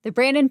The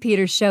Brandon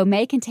Peters Show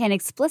may contain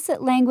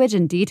explicit language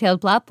and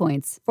detailed plot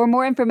points. For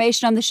more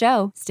information on the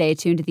show, stay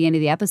tuned to the end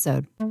of the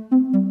episode.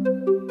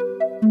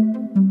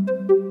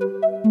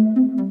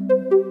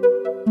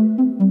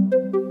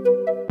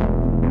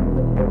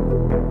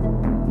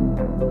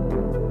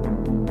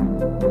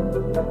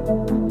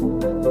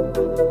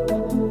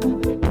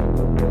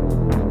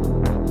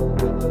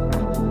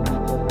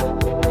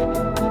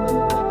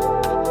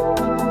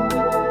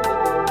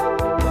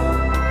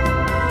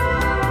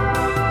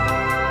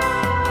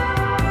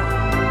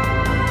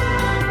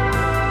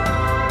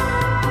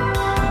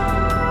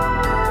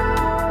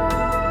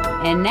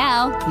 And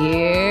now,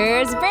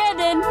 here's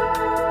Brandon.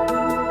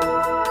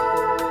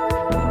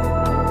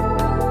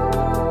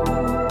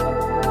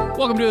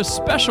 Welcome to a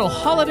special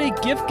holiday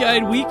gift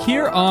guide week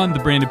here on The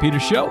Brandon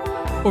Peters Show.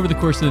 Over the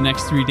course of the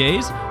next 3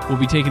 days, we'll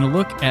be taking a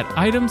look at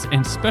items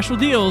and special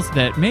deals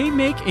that may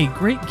make a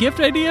great gift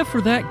idea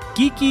for that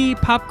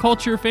geeky pop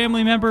culture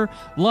family member,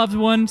 loved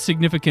one,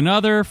 significant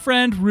other,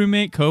 friend,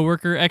 roommate,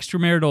 coworker,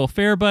 extramarital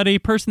affair buddy,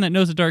 person that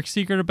knows a dark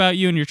secret about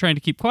you and you're trying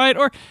to keep quiet,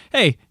 or,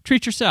 hey,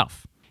 treat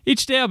yourself.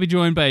 Each day I'll be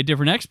joined by a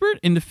different expert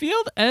in the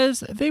field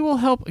as they will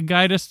help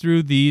guide us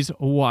through these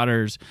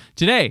waters.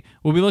 Today,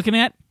 we'll be looking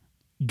at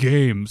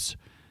games.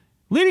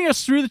 Leading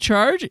us through the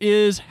charge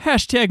is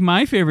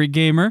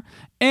 #MyFavoriteGamer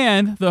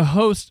and the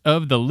host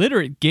of the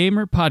Literate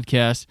Gamer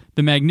podcast,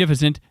 the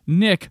magnificent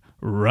Nick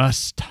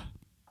Rust.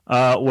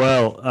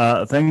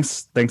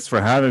 Thanks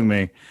for having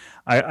me.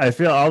 I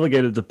feel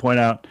obligated to point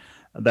out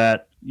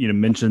that you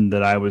mentioned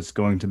that I was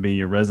going to be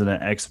your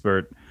resident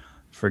expert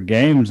for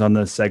games on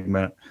this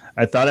segment.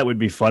 I thought it would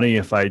be funny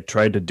if I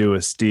tried to do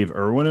a Steve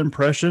Irwin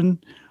impression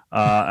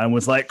and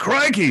was like,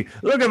 crikey,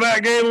 look at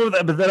that game.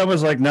 But then I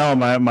was like, no,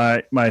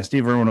 my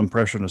Steve Irwin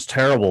impression is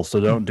terrible, so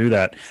don't do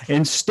that.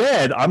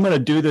 Instead, I'm going to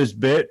do this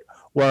bit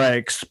where I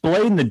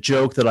explain the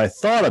joke that I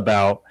thought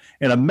about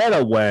in a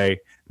meta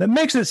way that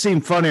makes it seem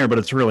funnier, but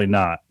it's really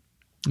not.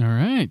 All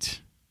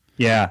right.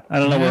 Yeah, I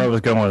don't know where I was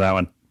going with that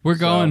one. We're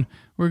going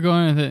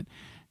with it.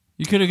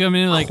 You could have come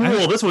in like,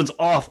 cool, this one's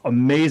off.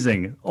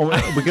 Amazing.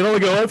 We can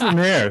only go up from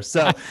here.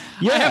 So,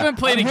 yeah. I haven't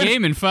played a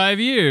game in 5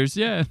 years.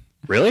 Yeah.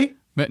 Really?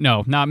 But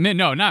no, not me.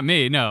 No, not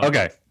me. No.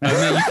 Okay.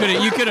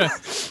 You could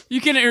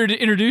have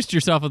introduced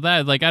yourself with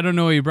that. Like, I don't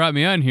know why you brought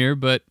me on here,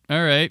 but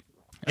all right.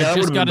 Yeah, I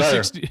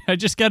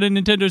just got a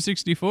Nintendo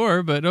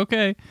 64, but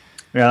okay.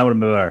 Yeah, that would have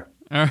been better.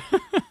 All right.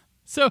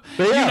 So,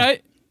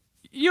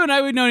 you and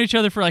I we've known each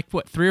other for like,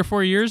 what, 3 or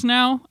 4 years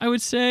now, I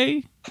would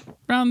say,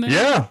 around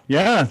there.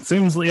 Yeah.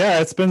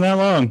 It's been that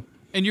long.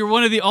 And you're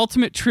one of the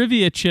ultimate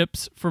trivia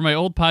chips for my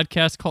old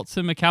podcast called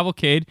Cinema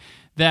Cavalcade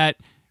that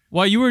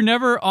while you were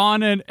never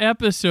on an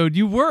episode,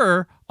 you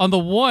were on the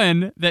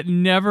one that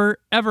never,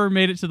 ever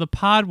made it to the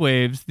pod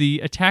waves, the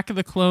Attack of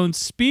the Clones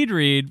speed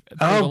read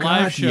for the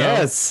live show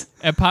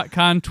at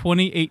PotCon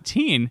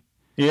 2018.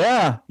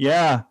 Yeah.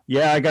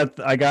 I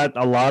got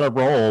a lot of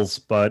roles,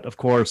 but of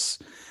course,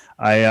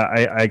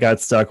 I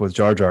got stuck with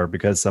Jar Jar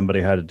because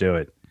somebody had to do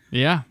it.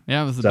 Yeah,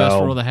 it was the best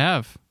role to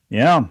have.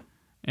 Yeah,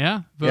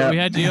 but we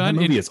had you on.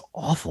 The movie is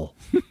awful.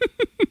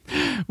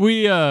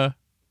 We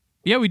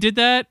did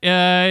that.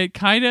 It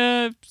kind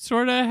of,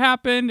 sort of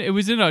happened. It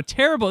was it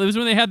was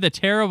when they had the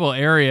terrible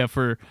area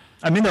for.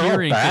 I mean, they're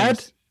all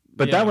bad,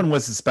 but that one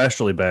was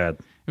especially bad.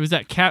 It was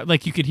that cat,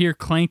 like you could hear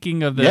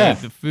clanking of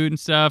the food and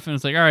stuff, and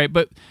it's like, all right,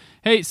 but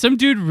hey, some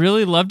dude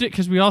really loved it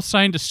because we all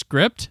signed a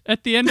script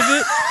at the end of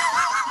it.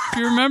 If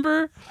you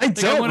remember? I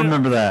don't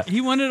remember that. He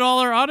wanted all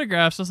our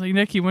autographs. I was like,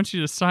 Nick, he wants you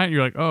to sign it.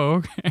 You're like, oh,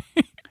 okay.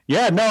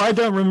 Yeah, no, I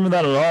don't remember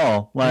that at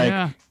all.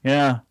 Like,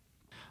 yeah.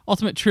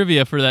 Ultimate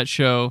trivia for that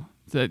show,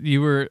 that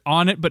you were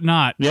on it, but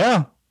not.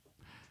 Yeah.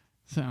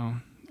 So,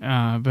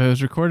 but it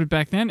was recorded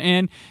back then.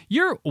 And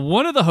you're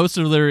one of the hosts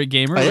of Literate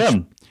Gamer. I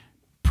am.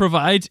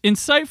 Provides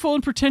insightful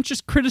and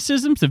pretentious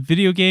criticisms of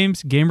video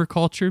games, gamer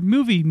culture,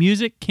 movie,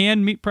 music,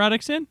 canned meat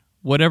products, and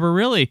whatever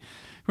really.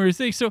 Where you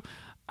think so.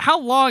 How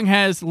long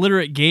has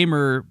Literate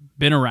Gamer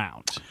been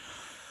around?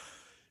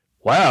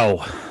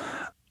 Wow.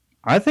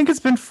 I think it's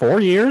been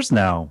 4 years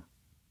now.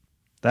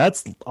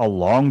 That's a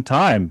long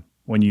time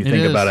when you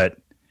think about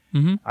it.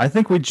 Mm-hmm. I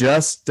think we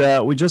just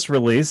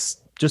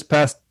released just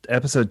past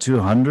episode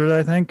 200,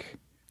 I think.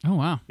 Oh,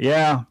 wow.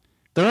 Yeah.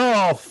 They're not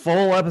all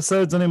full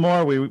episodes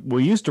anymore.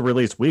 We used to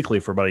release weekly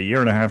for about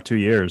 1.5 2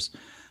 years.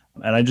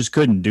 And I just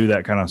couldn't do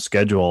that kind of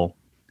schedule.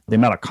 The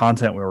amount of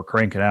content we were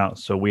cranking out.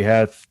 So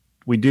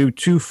we do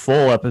 2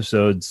 full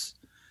episodes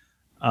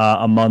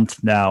a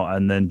month now,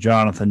 and then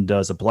Jonathan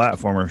does a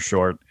platformer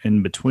short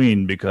in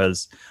between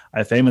because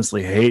I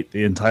famously hate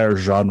the entire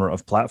genre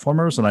of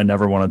platformers, and I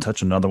never want to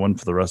touch another one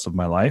for the rest of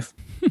my life.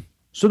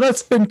 So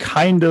that's been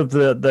kind of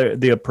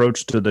the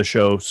approach to the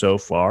show so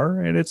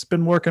far, and it's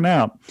been working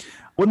out.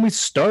 When we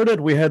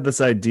started, we had this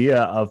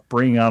idea of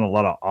bringing on a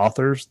lot of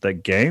authors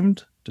that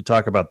gamed to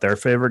talk about their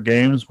favorite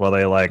games while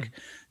they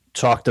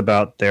talked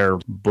about their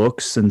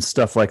books and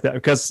stuff like that.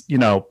 Because,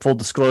 full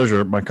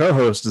disclosure, my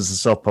co-host is a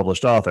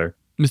self-published author.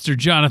 Mr.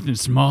 Jonathan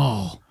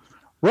Small.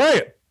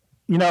 Right.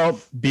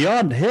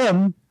 Beyond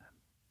him.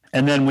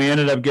 And then we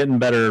ended up getting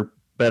better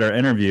better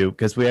interview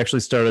because we actually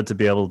started to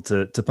be able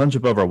to punch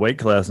above our weight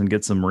class and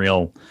get some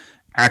real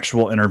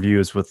actual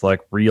interviews with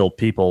like real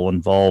people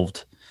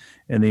involved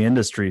in the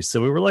industry.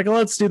 So we were like,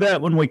 let's do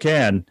that when we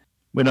can.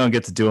 We don't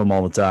get to do them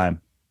all the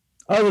time.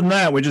 Other than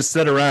that, we just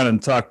sit around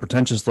and talk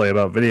pretentiously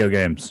about video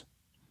games.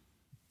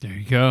 There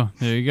you go.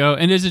 There you go.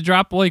 And does it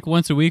drop like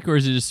once a week, or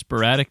is it just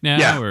sporadic now?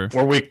 Yeah,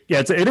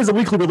 it is a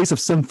weekly release of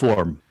sim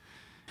form.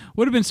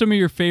 What have been some of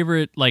your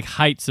favorite like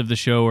heights of the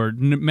show, or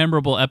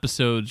memorable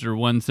episodes, or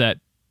ones that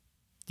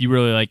you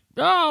really like?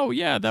 Oh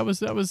yeah, that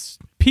was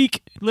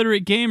peak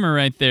Literate Gamer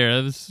right there.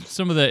 That was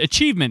some of the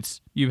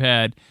achievements you've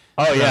had.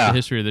 Oh yeah, the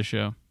history of the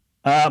show.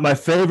 My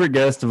favorite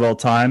guest of all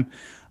time.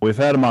 We've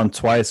had him on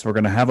twice. We're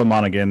going to have him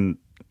on again,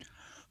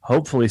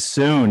 hopefully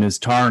soon. Is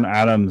Tarn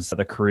Adams,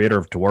 the creator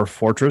of Dwarf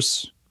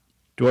Fortress.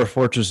 Dwarf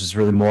Fortress is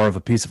really more of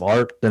a piece of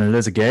art than it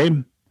is a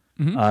game,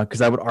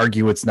 because I would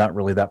argue it's not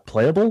really that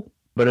playable,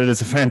 but it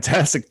is a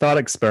fantastic thought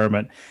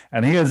experiment,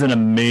 and he is an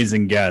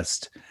amazing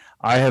guest.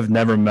 I have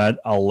never met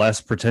a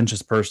less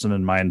pretentious person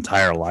in my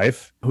entire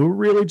life who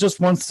really just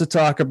wants to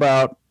talk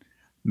about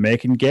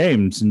making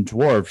games and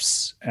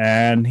dwarfs,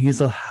 and he's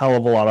a hell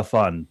of a lot of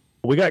fun.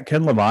 We got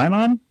Ken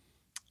Levine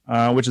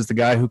on, which is the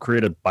guy who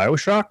created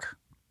BioShock.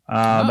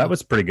 That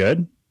was pretty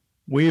good.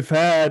 We've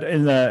had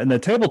in the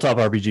tabletop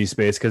RPG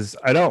space, because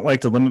I don't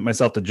like to limit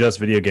myself to just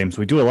video games.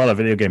 We do a lot of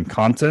video game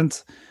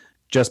content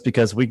just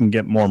because we can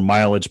get more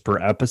mileage per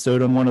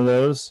episode on one of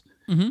those.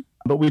 Mm-hmm.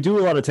 But we do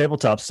a lot of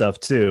tabletop stuff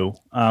too.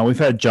 We've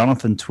had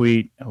Jonathan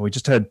Tweet. We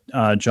just had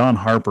John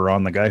Harper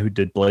on, the guy who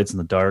did Blades in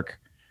the Dark.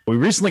 We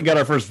recently got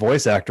our first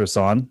voice actress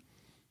on.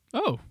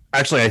 Oh.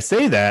 Actually, I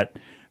say that,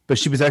 but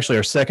she was actually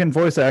our second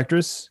voice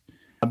actress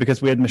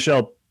because we had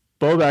Michelle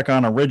Boback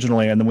on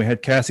originally, and then we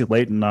had Cassie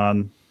Layton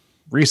on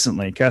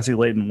recently. Cassie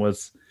Layton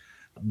was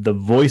the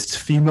voiced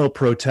female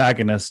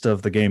protagonist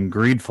of the game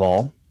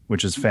Greedfall,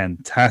 which is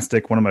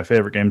fantastic. One of my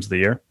favorite games of the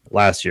year,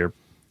 last year.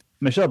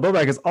 Michelle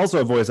Boback is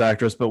also a voice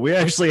actress, but we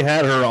actually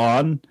had her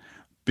on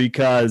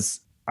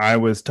because I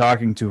was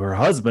talking to her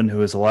husband,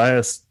 who is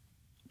Elias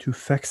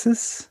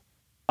Tufexis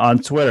on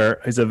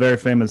Twitter. He's a very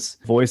famous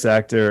voice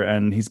actor,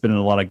 and he's been in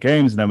a lot of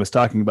games, and I was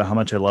talking about how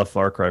much I love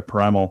Far Cry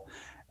Primal.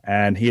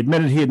 And he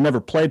admitted he had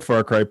never played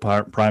Far Cry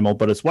Primal,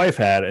 but his wife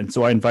had. And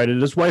so I invited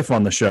his wife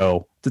on the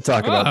show to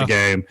talk about the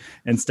game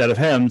instead of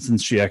him,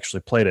 since she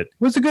actually played it. It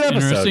was a good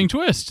episode. Interesting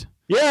twist.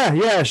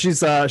 Yeah.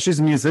 She's a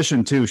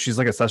musician, too. She's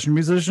like a session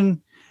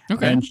musician.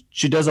 Okay. And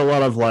she does a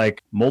lot of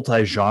like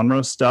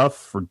multi-genre stuff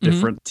for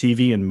different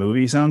TV and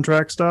movie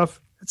soundtrack stuff.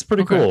 It's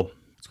pretty cool.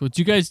 That's cool.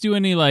 Do you guys do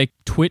any like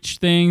Twitch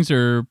things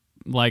or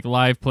like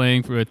live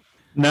playing for it?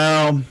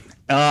 No.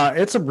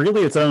 It's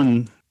really its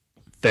own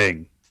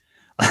thing.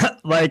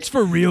 Like, it's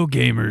for real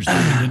gamers.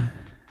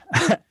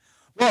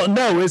 Well,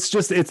 no,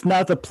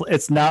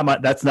 that's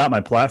not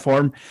my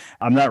platform.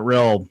 I'm not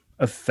real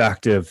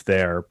effective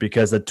there,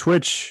 because a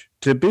Twitch,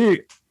 to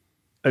be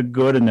a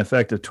good and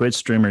effective Twitch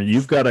streamer,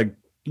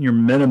 your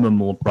minimum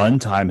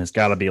runtime has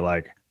got to be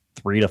like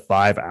 3 to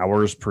 5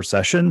 hours per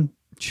session.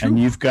 True. And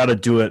you've got to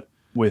do it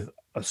with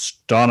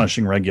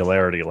astonishing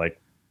regularity, like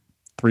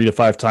 3 to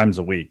 5 times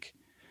a week.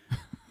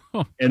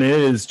 And it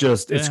is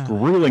it's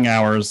grueling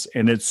hours,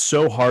 and it's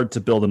so hard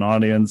to build an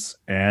audience,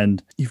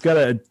 and you've got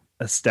to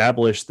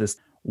establish this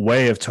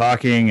way of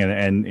talking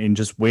and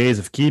just ways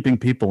of keeping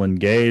people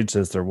engaged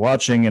as they're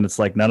watching. And it's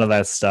like, none of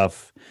that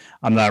stuff.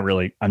 I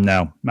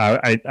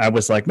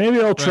was like, maybe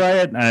I'll try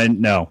it.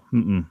 And no.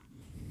 Mm-mm.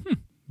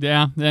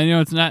 Yeah.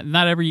 It's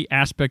not every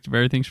aspect of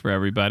everything's for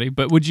everybody,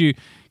 but would you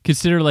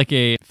consider like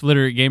if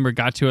Literate Gamer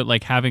got to it,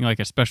 like having like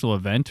a special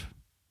event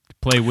to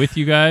play with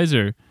you guys,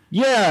 or?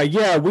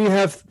 Yeah, we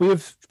have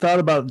thought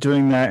about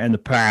doing that in the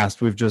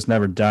past. We've just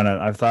never done it.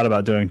 I've thought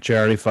about doing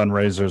charity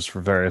fundraisers for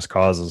various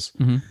causes.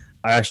 Mm-hmm.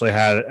 I actually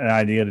had an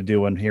idea to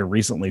do one here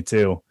recently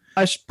too.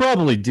 I should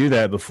probably do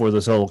that before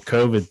this whole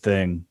COVID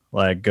thing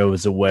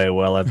goes away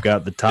while I've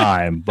got the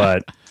time,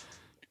 but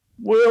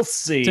we'll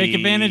see. Take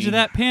advantage of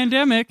that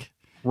pandemic.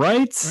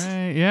 Right,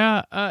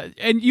 yeah.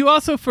 And you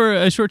also, for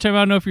a short time, I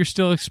don't know if you're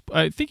still,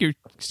 I think you're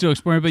still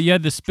exploring, but you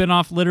had the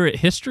spin-off Literate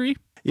History.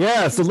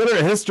 Yeah, so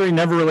Literate History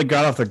never really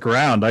got off the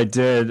ground. I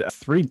did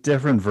 3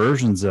 different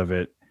versions of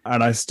it,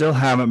 and I still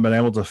haven't been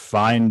able to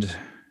find.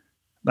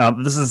 Now,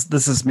 this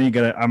is me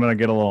I'm gonna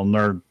get a little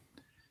nerd,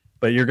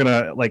 but you're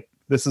gonna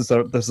this is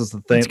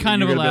the thing. It's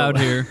kind of allowed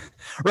here,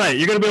 right?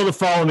 You're gonna be able to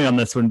follow me on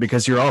this one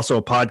because you're also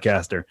a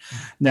podcaster.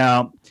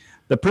 Now,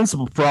 the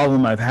principal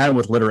problem I've had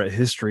with Literate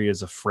History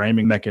is a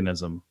framing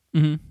mechanism,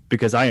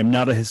 because I am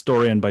not a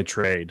historian by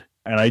trade,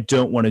 and I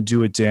don't want to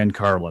do a Dan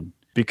Carlin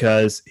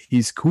because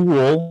he's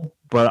cool.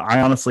 But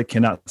I honestly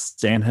cannot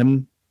stand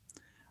him.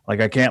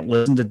 I can't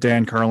listen to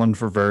Dan Carlin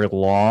for very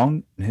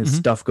long. His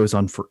stuff goes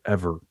on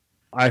forever.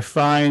 I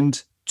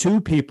find 2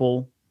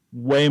 people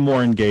way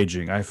more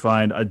engaging. I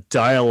find a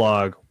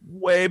dialogue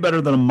way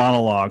better than a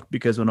monologue,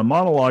 because when a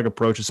monologue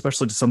approach,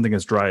 especially to something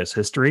as dry as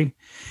history,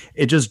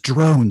 it just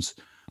drones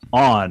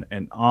on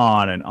and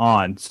on and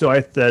on. So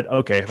I said,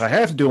 okay, if I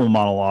have to do a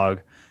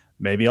monologue,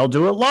 maybe I'll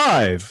do it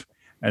live,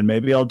 and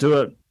maybe I'll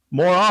do it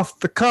more off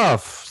the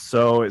cuff.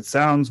 So it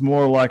sounds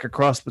more like a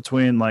cross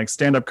between like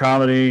stand-up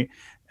comedy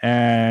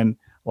and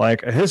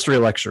like a history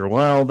lecture.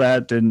 Well,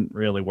 that didn't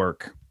really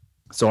work.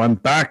 So I'm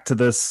back to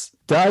this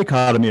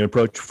dichotomy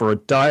approach for a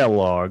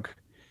dialogue.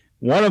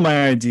 One of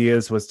my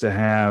ideas was to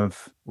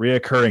have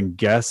reoccurring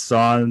guests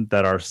on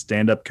that are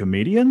stand-up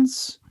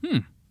comedians.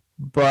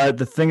 But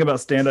the thing about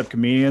stand-up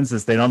comedians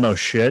is they don't know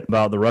shit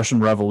about the Russian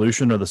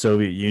Revolution or the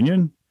Soviet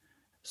Union.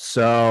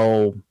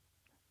 So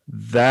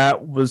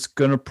that was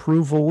going to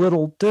prove a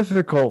little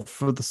difficult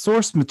for the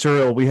source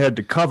material we had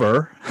to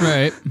cover.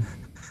 Right.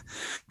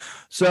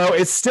 So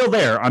it's still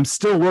there. I'm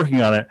still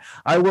working on it.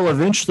 I will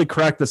eventually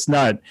crack this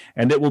nut,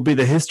 and it will be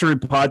the history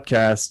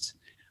podcast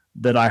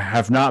that I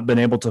have not been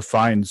able to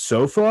find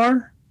so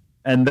far.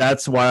 And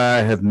that's why I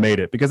have made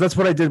it, because that's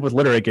what I did with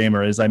Literate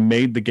Gamer is I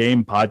made the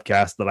game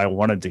podcast that I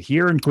wanted to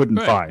hear and couldn't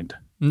find.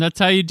 And that's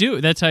how you do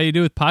it. That's how you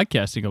do with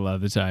podcasting a lot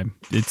of the time.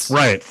 It's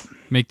right.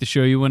 Make the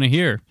show you want to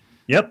hear.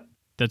 Yep.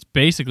 That's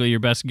basically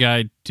your best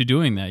guide to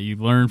doing that. You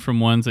learn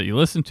from ones that you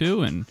listen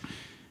to, and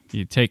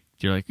you're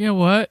like, you know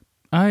what?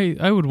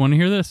 I would want to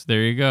hear this.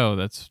 There you go.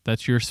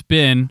 That's your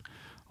spin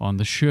on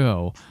the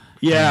show.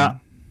 Yeah.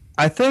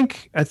 I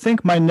think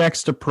my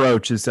next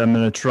approach is I'm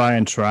going to try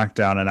and track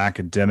down an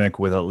academic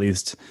with at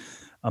least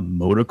a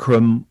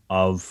modicum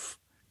of,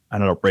 I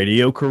don't know,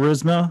 radio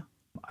charisma.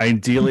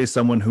 Ideally,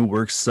 someone who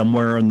works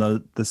somewhere in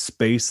the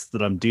space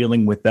that I'm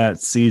dealing with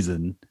that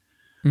season,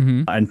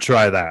 and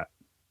try that.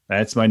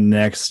 That's my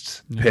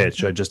next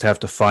pitch. I just have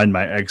to find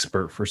my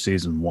expert for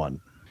season 1.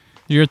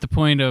 You're at the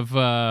point of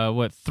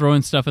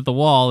throwing stuff at the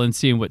wall and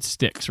seeing what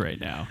sticks right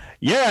now.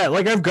 Yeah,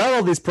 like I've got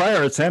all these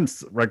prior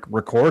attempts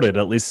recorded,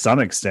 at least some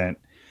extent.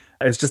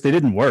 It's just they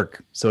didn't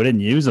work, so I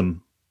didn't use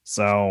them.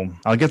 So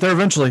I'll get there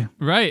eventually.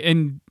 Right,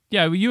 and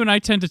yeah, you and I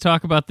tend to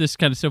talk about this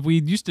kind of stuff.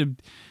 We used to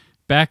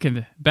back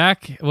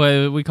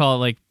what we call it,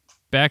 like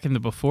back in the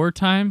before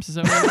times. Is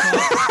that what we call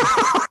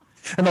it?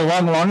 And a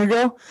long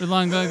ago?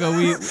 Long ago,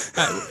 we,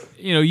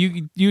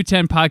 you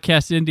attend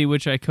Podcast Indie,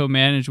 which I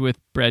co-manage with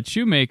Brad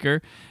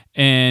Shoemaker,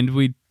 and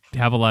we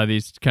have a lot of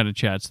these kind of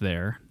chats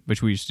there,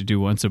 which we used to do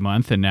once a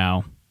month, and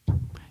now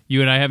you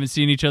and I haven't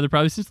seen each other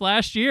probably since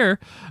last year.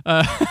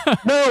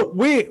 No,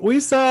 we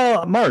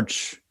saw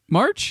March.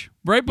 March?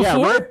 Right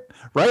before? Yeah,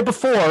 right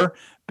before,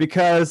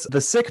 because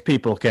the sick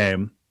people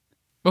came.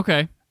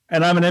 Okay.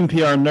 And I'm an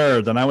NPR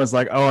nerd, and I was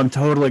like, oh, I'm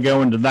totally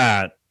going to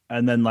that.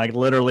 And then, like,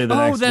 literally the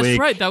next week. Oh, that's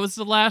right. That was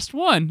the last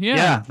one. Yeah.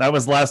 Yeah, that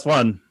was the last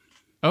one.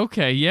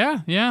 Okay, yeah.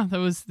 That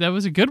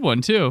was a good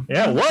one, too.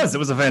 Yeah, it was. It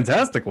was a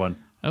fantastic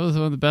one. That was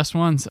one of the best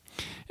ones.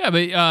 Yeah,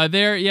 but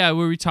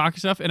where we talk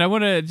stuff. And I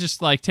want to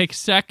just, like, take a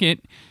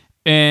second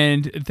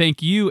and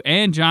thank you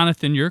and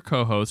Jonathan, your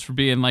co-host, for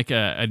being, like,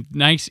 a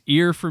nice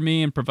ear for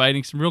me and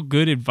providing some real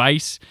good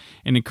advice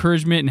and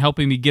encouragement and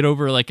helping me get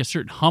over, like, a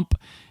certain hump.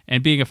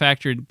 And being a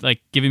factor,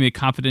 like giving me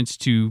confidence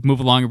to move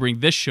along and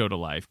bring this show to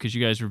life, because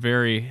you guys were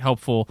very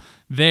helpful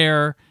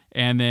there,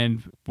 and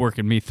then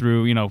working me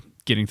through,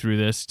 getting through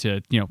this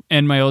to,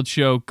 end my old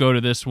show, go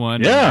to this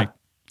one. Yeah.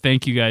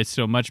 Thank you guys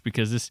so much,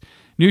 because this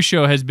new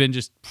show has been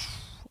just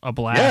a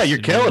blast. Yeah, you're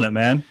killing it,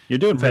 man. You're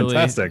doing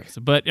fantastic.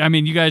 But I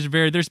mean, you guys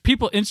are there's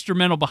people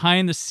instrumental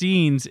behind the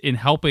scenes in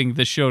helping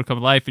this show to come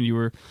to life, and you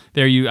were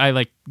there.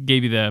 I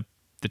gave you the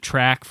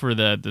track for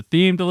the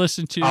theme to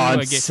listen to.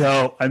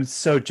 Oh, I'm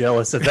so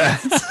jealous of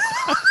that.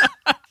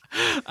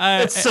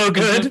 It's so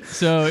good.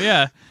 So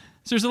yeah,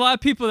 so there's a lot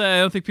of people that I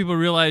don't think people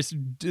realize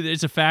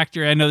it's a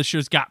factor. I know the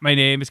show's got my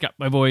name, it's got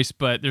my voice,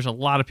 but there's a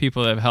lot of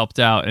people that have helped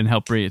out and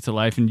helped bring it to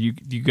life, and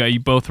you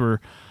both were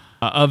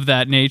of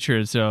that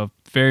nature. So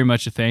very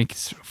much a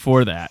thanks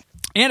for that.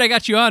 And I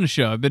got you on a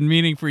show. I've been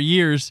meaning for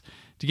years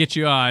to get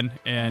you on,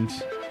 and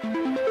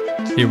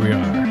here we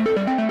are.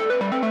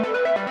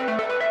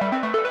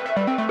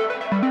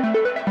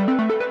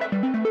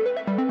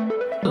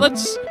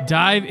 Let's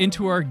dive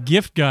into our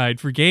gift guide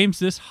for games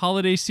this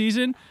holiday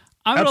season.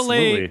 I'm gonna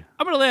lay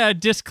a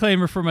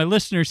disclaimer for my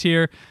listeners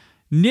here.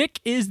 Nick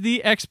is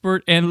the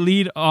expert and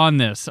lead on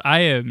this. I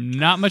am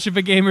not much of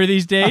a gamer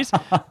these days.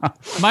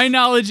 My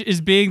knowledge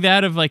is being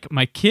that of like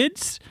my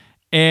kids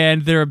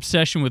and their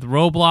obsession with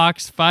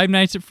Roblox, Five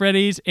Nights at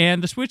Freddy's,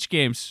 and the Switch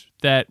games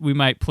that we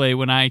might play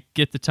when I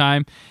get the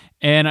time.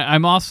 And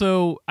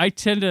I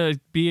tend to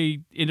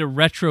be into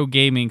retro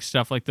gaming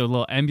stuff, like the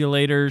little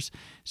emulators.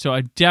 So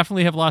I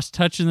definitely have lost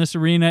touch in this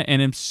arena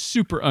and am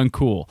super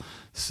uncool.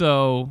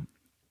 So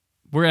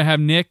we're going to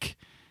have Nick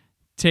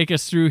take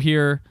us through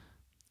here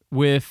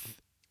with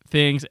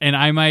things, and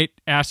I might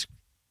ask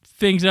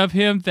things of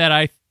him that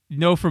I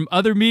know from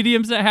other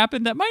mediums that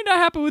happen that might not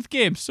happen with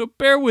games. So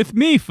bear with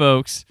me,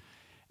 folks.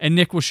 And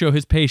Nick will show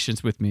his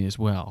patience with me as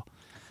well.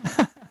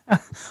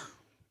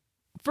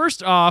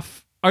 First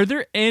off, are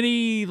there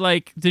any,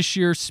 like, this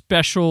year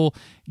special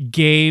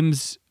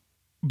games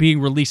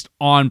being released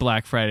on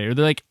Black Friday? Are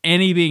there, like,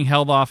 any being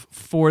held off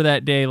for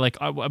that day, like,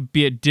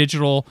 be it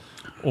digital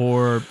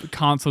or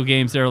console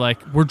games that are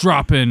like, we're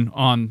dropping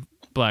on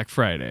Black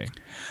Friday.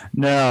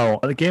 No,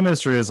 the game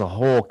industry as a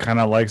whole kind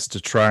of likes to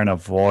try and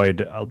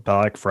avoid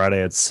Black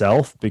Friday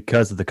itself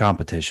because of the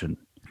competition.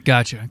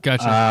 Gotcha.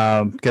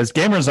 Because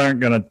gamers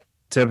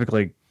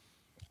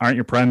aren't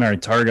your primary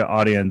target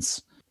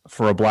audience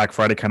for a Black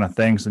Friday kind of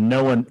thing. So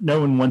no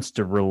one wants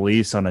to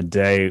release on a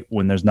day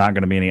when there's not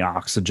going to be any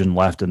oxygen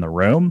left in the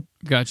room.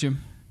 Gotcha.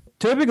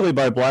 Typically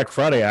by Black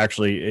Friday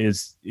actually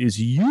is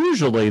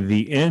usually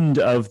the end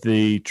of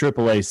the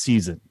AAA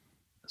season.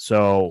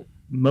 So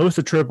most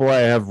of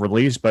AAA have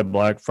released by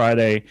Black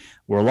Friday.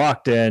 We're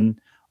locked in.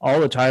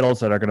 All the titles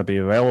that are going to be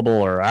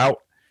available are out.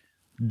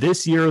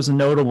 This year is a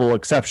notable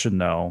exception,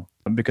 though,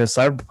 because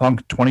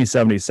Cyberpunk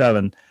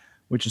 2077,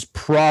 which is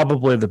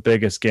probably the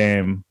biggest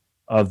game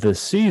of this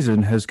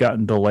season, has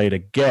gotten delayed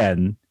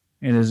again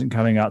and isn't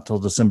coming out till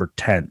December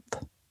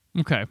 10th.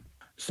 Okay.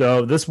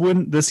 So this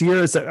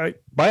year is,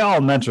 by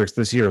all metrics,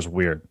 this year is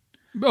weird.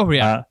 Oh,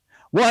 yeah.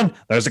 One,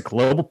 there's a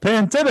global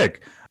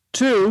pandemic.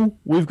 Two,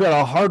 we've got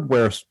a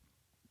hardware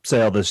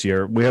sale this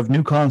year. We have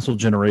new console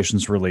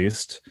generations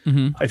released.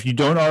 Mm-hmm. If you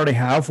don't already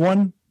have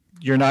one,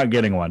 you're not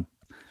getting one.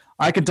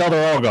 I can tell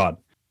they're all gone.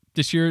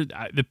 This year,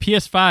 the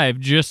PS5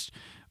 just,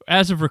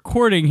 as of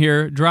recording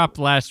here, dropped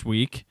last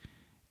week.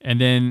 And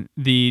then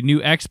the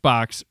new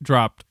Xbox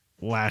dropped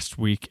last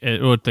week,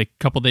 or like a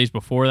couple days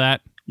before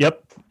that.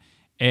 Yep.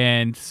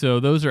 And so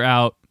those are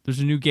out. Those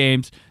are new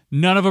games.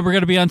 None of them are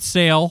going to be on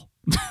sale.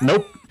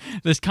 Nope.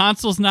 This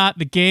console's not.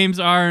 The games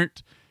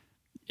aren't.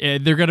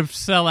 They're going to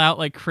sell out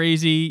like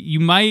crazy.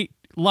 You might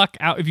luck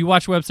out. If you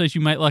watch websites,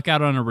 you might luck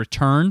out on a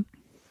return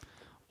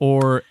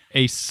or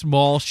a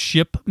small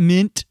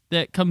shipment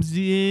that comes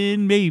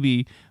in,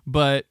 maybe.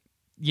 But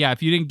yeah,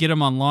 if you didn't get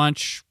them on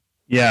launch...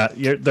 Yeah,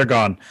 they're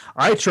gone.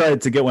 I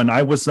tried to get one.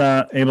 I was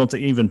not able to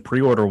even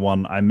pre-order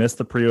one. I missed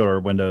the pre-order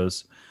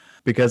windows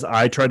because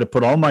I tried to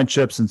put all my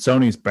chips in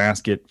Sony's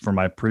basket for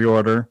my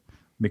pre-order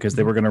because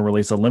they were going to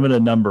release a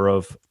limited number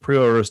of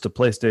pre-orders to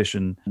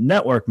PlayStation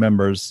Network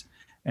members.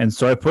 And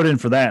so I put in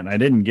for that and I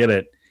didn't get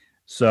it.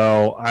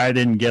 So I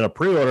didn't get a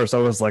pre-order.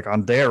 So I was like,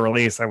 on day of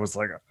release, I was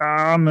like,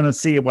 I'm going to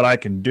see what I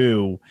can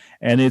do.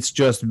 And it's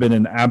just been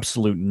an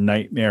absolute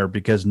nightmare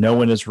because no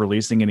one is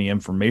releasing any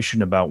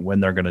information about when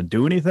they're going to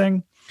do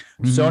anything.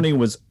 Mm-hmm. Sony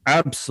was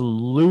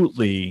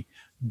absolutely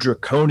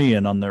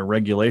draconian on their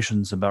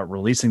regulations about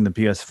releasing the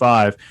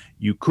PS5.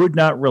 You could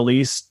not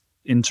release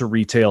into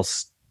retail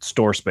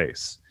store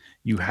space.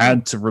 You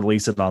had to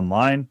release it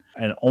online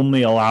and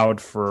only allowed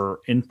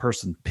for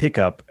in-person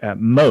pickup at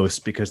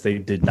most because they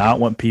did not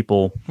want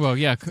people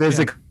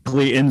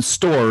physically in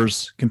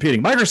stores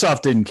competing.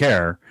 Microsoft didn't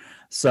care.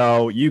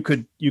 So you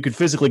could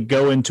physically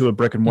go into a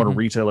brick and mortar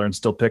retailer and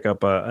still pick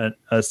up a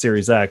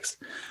Series X.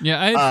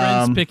 Yeah, I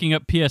had friends picking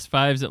up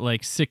PS5s at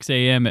like 6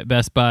 a.m. at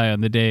Best Buy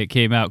on the day it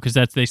came out because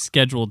they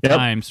scheduled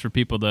times for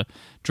people to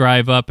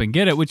drive up and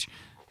get it, which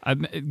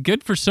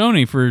good for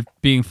Sony for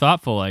being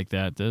thoughtful like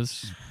that.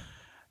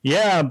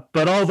 Yeah,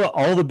 but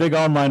all the big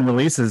online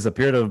releases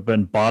appear to have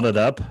been botted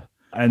up,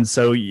 and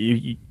so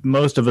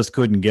most of us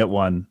couldn't get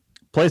one.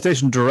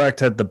 PlayStation Direct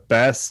had the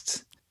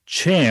best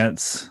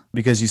chance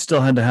because you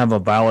still had to have a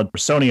valid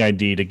Sony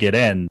ID to get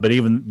in, but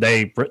even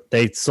they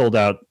sold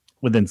out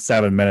within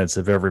 7 minutes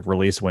of every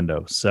release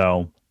window.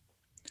 So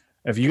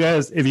if you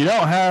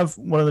don't have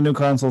one of the new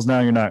consoles now,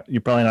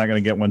 you're probably not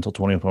going to get one until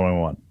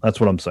 2021. That's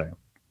what I'm saying.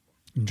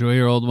 Enjoy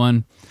your old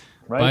one.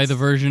 Right. Buy the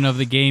version of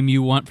the game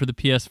you want for the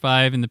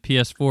PS5 and the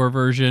PS4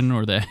 version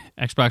or the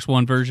Xbox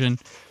One version.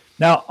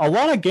 Now, a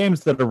lot of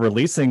games that are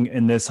releasing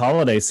in this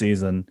holiday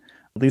season,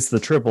 at least the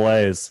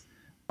AAAs,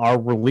 are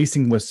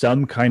releasing with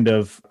some kind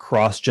of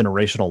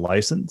cross-generational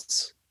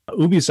license.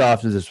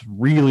 Ubisoft is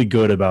really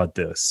good about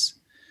this.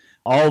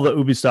 All the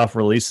Ubisoft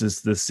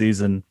releases this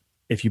season,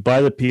 if you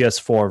buy the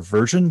PS4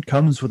 version,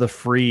 comes with a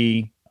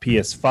free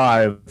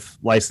PS5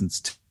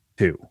 license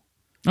too.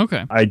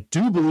 Okay. I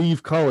do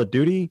believe Call of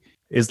Duty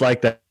is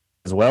like that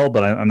as well,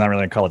 but I'm not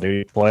really a Call of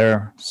Duty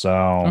player, so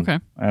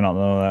I don't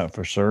know that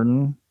for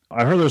certain.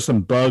 I heard there's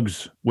some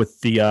bugs with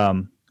the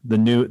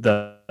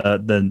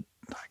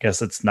I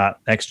guess it's not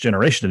next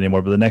generation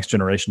anymore, but the next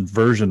generation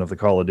version of the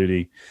Call of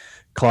Duty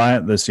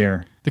client this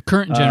year. The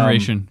current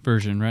generation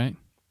version, right?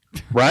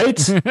 Right.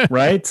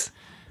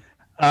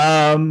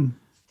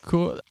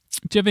 Cool. Do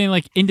you have any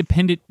like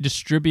independent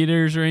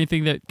distributors or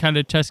anything that kind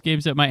of test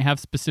games that might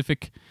have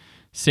specific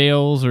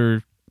sales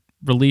or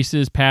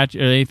releases, patch,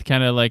 or any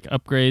kind of like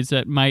upgrades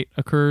that might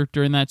occur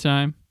during that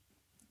time?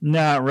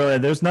 Not really.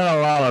 There's not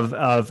a lot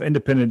of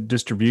independent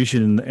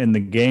distribution in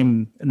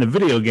the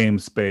video game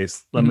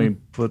space. Let me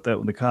put that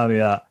with the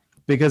caveat,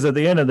 because at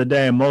the end of the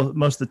day,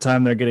 most of the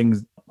time they're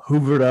getting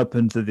hoovered up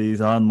into these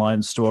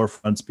online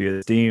storefronts, be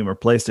it Steam or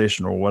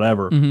PlayStation or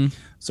whatever.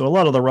 So a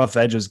lot of the rough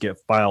edges get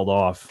filed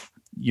off.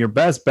 Your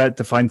best bet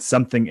to find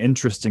something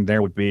interesting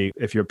there would be,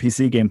 if you're a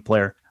PC game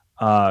player,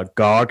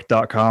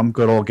 GOG.com,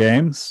 Good Old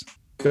Games.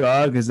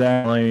 GOG is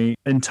actually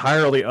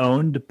entirely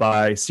owned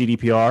by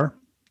CDPR,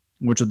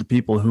 which are the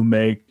people who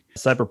make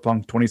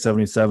Cyberpunk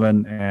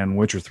 2077 and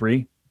Witcher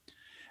 3.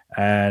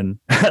 And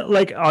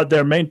like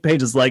their main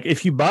page is like,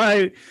 if you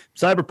buy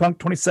Cyberpunk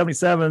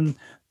 2077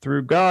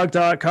 through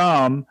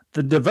GOG.com,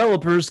 the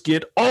developers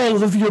get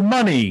all of your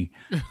money,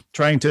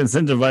 trying to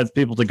incentivize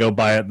people to go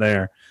buy it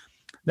there.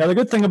 Now, the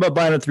good thing about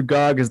buying it through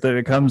GOG is that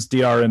it comes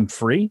DRM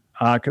free,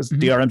 because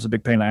DRM's a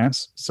big pain in the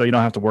ass, so you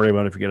don't have to worry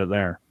about it if you get it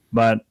there.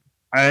 But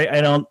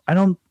I don't.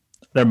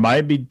 There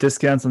might be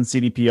discounts on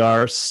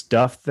CDPR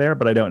stuff there,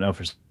 but I don't know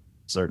for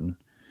certain.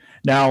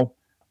 Now,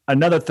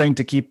 another thing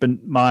to keep in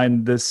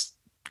mind this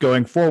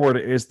going forward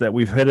is that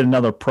we've hit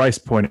another price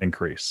point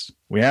increase.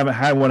 We haven't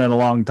had one in a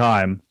long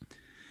time.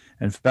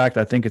 In fact,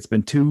 I think it's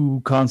been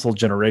 2 console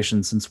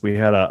generations since we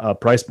had a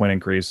price point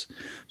increase.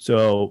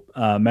 So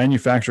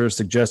manufacturers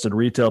suggested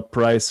retail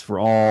price for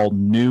all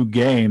new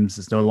games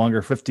is no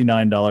longer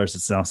 $59.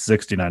 It's now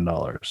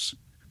 $69.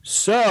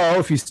 So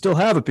if you still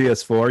have a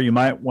PS4, you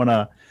might want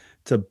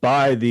to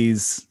buy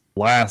these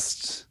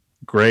last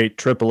great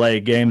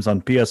AAA games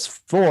on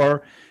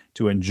PS4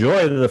 to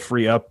enjoy the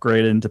free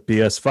upgrade into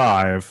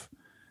PS5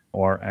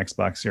 or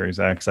Xbox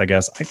Series X, I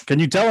guess. Can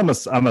you tell I'm a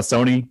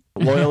Sony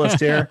loyalist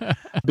here?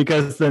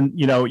 Because then,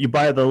 you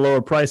buy the lower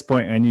price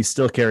point and you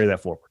still carry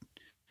that forward.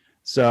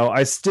 So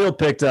I still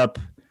picked up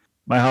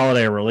my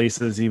holiday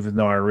releases, even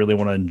though I really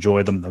want to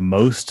enjoy them the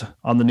most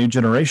on the new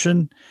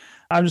generation.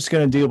 I'm just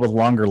going to deal with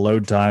longer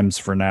load times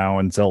for now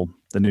until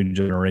the new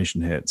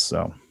generation hits.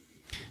 So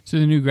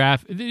the new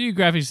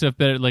graphic stuff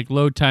better, like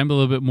load time, a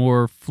little bit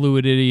more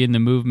fluidity in the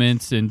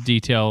movements and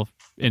detail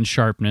and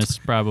sharpness,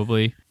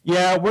 probably.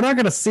 Yeah, we're not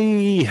going to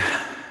see.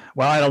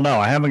 Well, I don't know.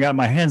 I haven't got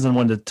my hands on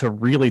one to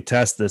really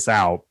test this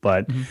out,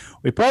 but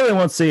we probably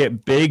won't see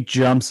big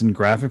jumps in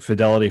graphic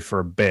fidelity for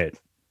a bit.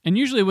 And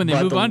usually when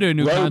they move on to a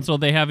new console,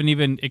 they haven't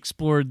even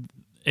explored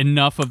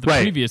enough of the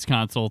previous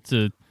console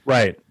to...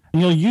 Right.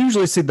 You'll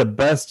usually see the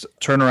best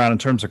turnaround in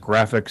terms of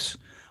graphics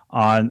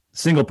on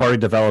single-party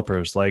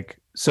developers, like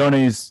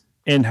Sony's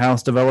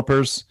in-house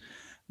developers.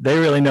 They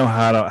really know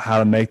how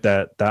to make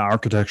that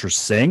architecture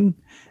sing.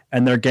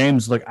 And their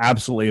games look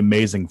absolutely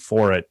amazing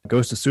for it.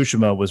 Ghost of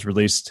Tsushima was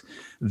released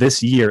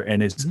this year,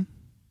 and it's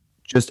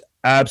just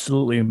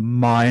absolutely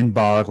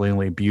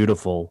mind-bogglingly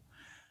beautiful.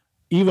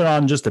 Even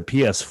on just a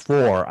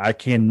PS4, I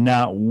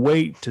cannot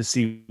wait to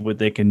see what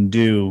they can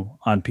do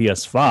on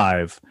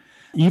PS5.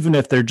 Even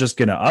if they're just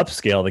going to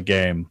upscale the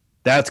game,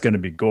 that's going to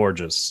be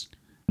gorgeous.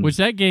 Which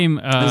that game,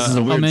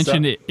 I'll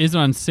mention, it is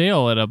on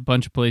sale at a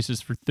bunch of places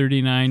for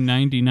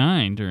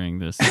 $39.99 during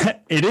this.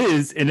 It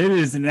is, and it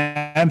is an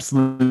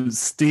absolute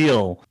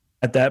steal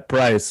at that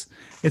price.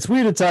 It's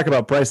weird to talk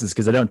about prices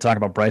because I don't talk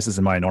about prices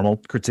in my normal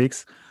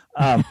critiques,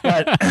 but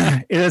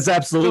it is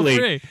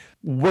absolutely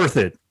worth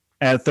it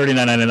at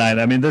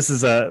 $39.99. I mean, this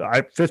is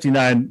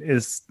 $59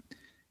 is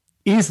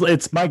easily,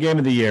 it's my game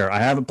of the year. I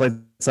haven't played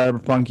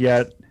Cyberpunk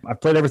yet. I've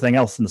played everything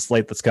else in the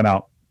slate that's come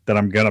out that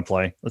I'm going to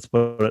play.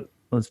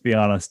 Let's be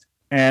honest.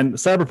 And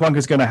Cyberpunk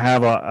is going to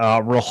have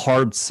a real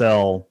hard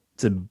sell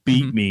to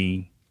beat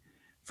me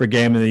for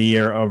Game of the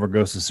Year over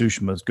Ghost of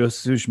Tsushima.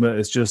 Ghost of Tsushima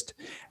is just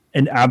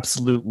an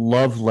absolute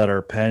love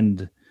letter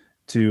penned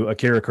to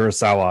Akira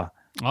Kurosawa.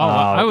 Oh,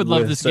 I would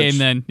love this game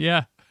then.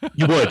 Yeah.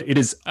 You would. It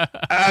is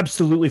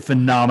absolutely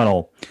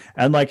phenomenal.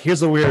 And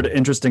here's a weird,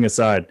 interesting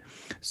aside.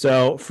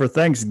 So for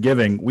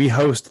Thanksgiving, we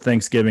host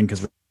Thanksgiving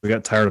because we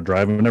got tired of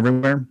driving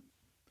everywhere.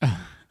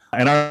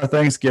 And our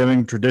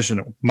Thanksgiving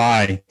tradition,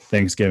 my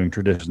Thanksgiving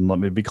tradition, let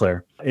me be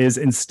clear, is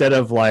instead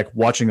of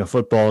watching a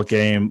football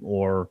game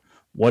or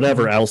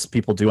whatever else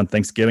people do on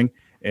Thanksgiving,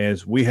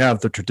 is we have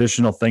the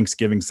traditional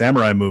Thanksgiving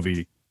samurai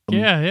movie.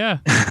 Yeah.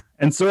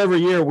 And so every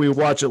year we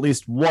watch at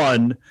least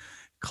one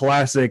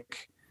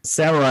classic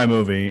samurai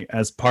movie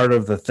as part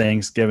of the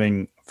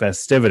Thanksgiving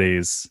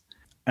festivities.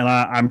 And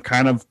I'm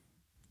kind of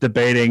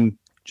debating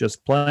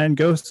just playing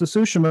Ghost of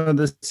Tsushima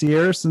this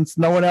year since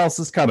no one else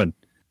is coming.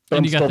 But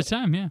and you got the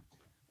time, yeah.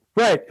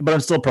 Right, but I'm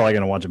still probably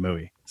going to watch a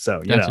movie.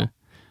 So, you know.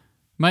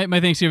 My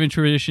Thanksgiving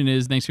tradition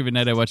is Thanksgiving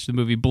night I watch the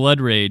movie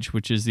Blood Rage,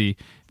 which is the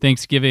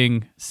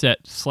Thanksgiving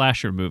set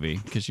slasher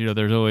movie. Because,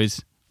 there's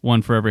always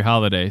one for every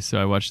holiday,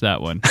 so I watch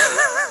that one.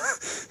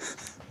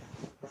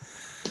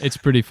 It's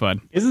pretty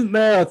fun. Isn't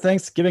there a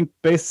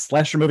Thanksgiving-based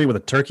slasher movie with a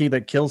turkey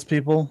that kills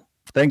people?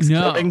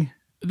 Thanksgiving?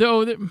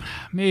 No. Though,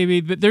 maybe.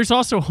 But there's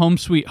also Home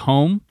Sweet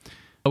Home,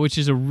 which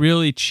is a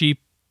really cheap,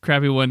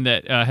 crappy one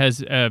that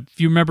has, if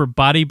you remember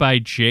Body by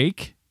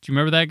Jake, do you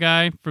remember that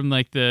guy from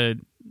the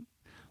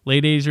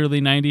late 80s,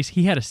 early 90s?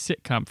 He had a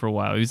sitcom for a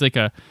while. He was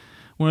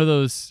one of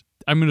those,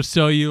 I'm going to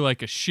sell you a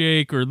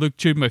shake or look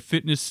to my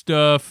fitness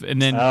stuff.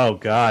 And then, oh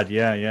God.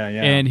 Yeah.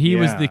 And he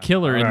was the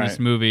killer in this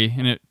movie.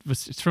 And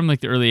it's from the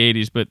early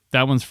 80s, but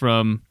that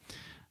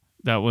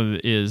one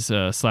is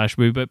a slash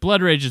movie. But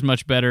Blood Rage is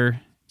much better.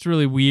 It's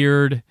really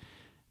weird.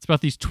 It's about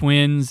these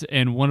twins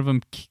and one of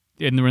them,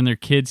 and when their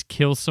kids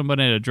kill someone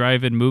at a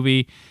drive-in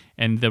movie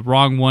and the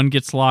wrong one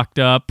gets locked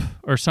up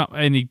or something,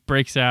 and he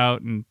breaks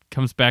out and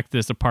comes back to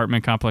this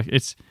apartment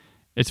complex.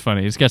 It's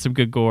funny. It's got some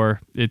good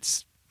gore.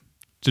 It's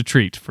a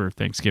treat for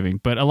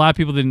Thanksgiving. But a lot of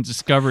people didn't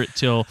discover it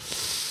till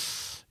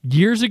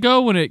years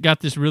ago when it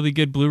got this really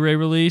good Blu-ray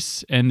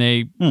release, and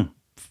they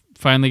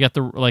finally got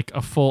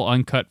a full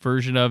uncut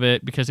version of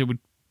it because it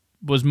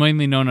was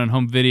mainly known on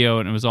home video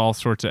and it was all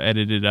sorts of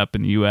edited up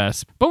in the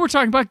US. But we're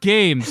talking about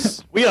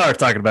games. We are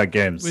talking about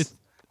games.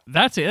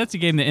 That's a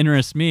game that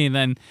interests me. And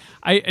then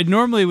I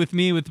normally with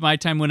my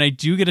time when I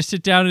do get to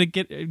sit down and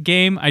get a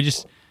game, I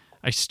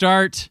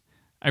start.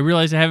 I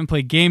realize I haven't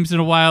played games in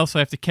a while, so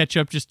I have to catch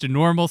up just to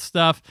normal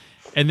stuff,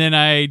 and then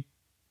I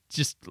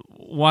just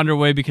wander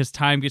away because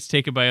time gets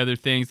taken by other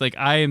things. Like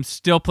I am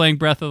still playing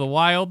Breath of the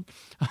Wild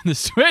on the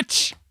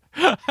Switch.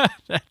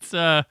 That's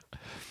one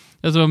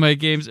of my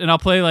games, and I'll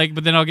play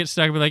but then I'll get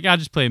stuck and be like, I'll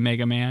just play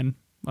Mega Man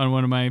on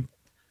one of my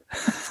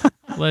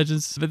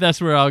Legends, but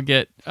that's where I'll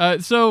get.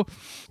 So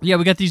yeah,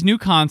 we got these new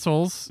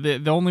consoles.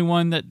 The only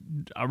one that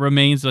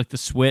remains the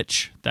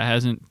Switch that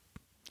hasn't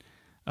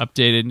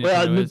updated.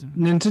 Well,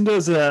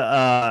 Nintendo's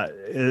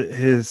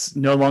is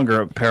no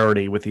longer a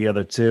parity with the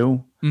other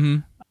two. Mm-hmm.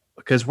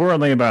 Because we're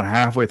only about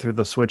halfway through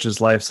the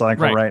Switch's life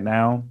cycle right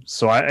now.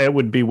 So it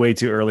would be way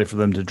too early for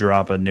them to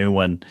drop a new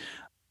one.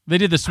 They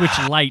did the Switch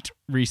Lite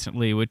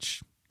recently,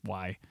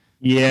 why?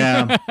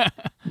 Yeah.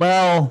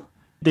 Well,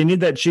 they need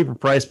that cheaper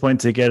price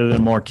point to get it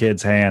in more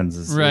kids' hands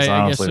is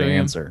honestly the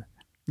answer.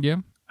 Yeah.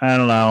 I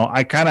don't know.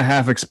 I kind of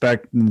half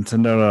expect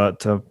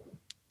Nintendo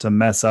to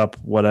mess up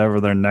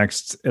whatever their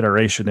next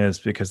iteration is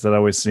because that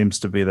always seems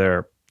to be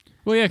their...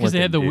 Well, yeah, because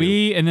they had the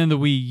Wii and then the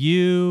Wii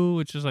U,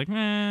 which was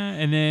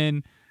and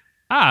then...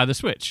 the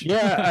Switch.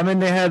 Yeah, I mean,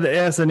 they had the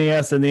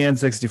SNES and the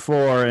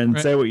N64, and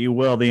say what you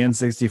will, the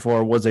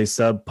N64 was a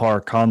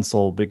subpar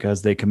console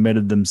because they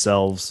committed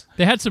themselves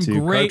they had some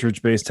to great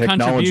cartridge-based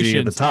technology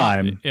at the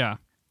time. Yeah.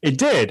 It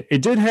did.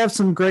 It did have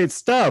some great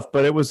stuff,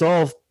 but it was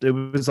all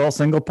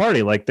single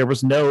party. Like there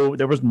was no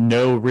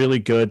really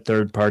good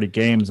third-party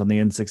games on the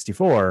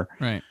N64.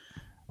 Right.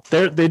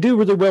 They do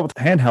really well with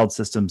handheld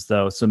systems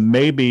though. So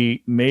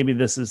maybe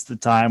this is the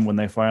time when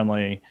they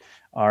finally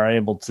are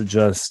able to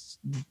just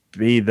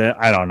be the,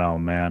 I don't know,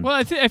 man. Well,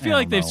 I feel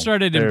like they've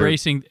started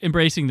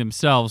embracing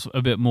themselves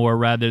a bit more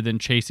rather than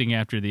chasing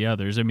after the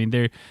others. I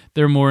mean,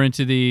 they're more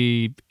into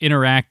the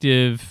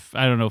interactive,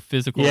 I don't know,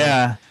 physical.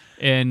 Yeah.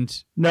 They're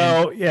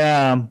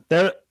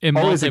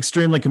always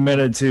extremely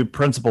committed to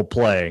principal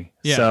play.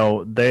 Yeah.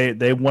 So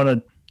they want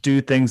to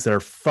do things that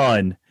are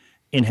fun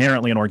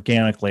inherently and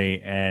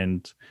organically,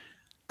 and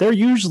they're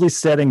usually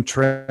setting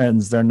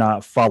trends. They're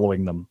not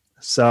following them.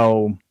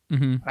 So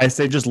I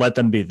say just let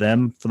them be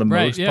them for the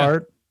most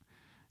part.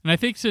 And I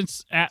think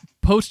since at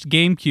post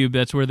GameCube,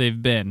 that's where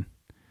they've been.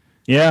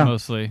 Yeah,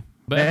 mostly.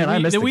 But man, I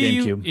missed the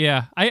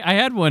GameCube. I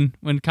had one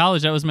when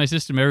college. That was my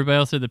system. Everybody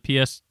else had the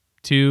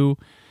PS2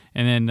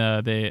 and then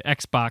the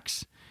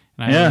Xbox.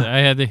 And I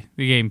had the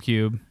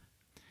GameCube.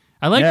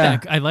 I like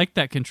that. I like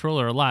that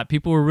controller a lot.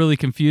 People were really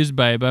confused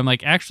by it, but I'm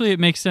like, actually, it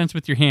makes sense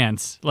with your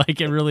hands.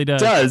 Like it really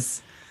does. It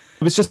does.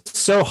 It was just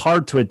so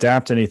hard to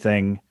adapt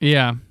anything.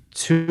 Yeah.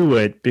 To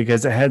it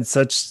because it had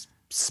such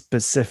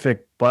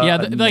specific.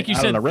 Like you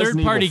said,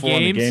 third-party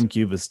games. The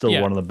GameCube is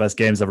still one of the best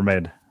games ever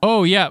made.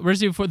 Oh yeah,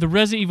 the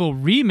Resident Evil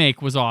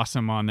remake was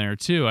awesome on there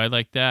too. I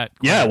like that.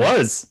 Yeah, it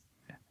was.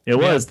 It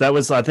was. That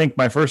was, I think,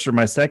 my first or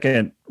my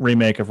second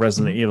remake of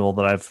Resident Evil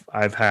that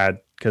I've had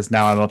because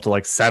now I'm up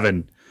to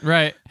 7.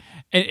 Right.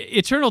 And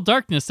Eternal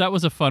Darkness, that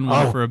was a fun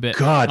one for a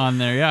bit on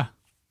there. Yeah.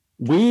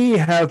 We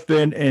have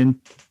been in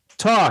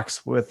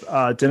talks with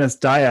Dennis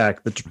Dyack,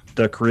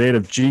 the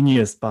creative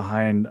genius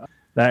behind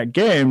that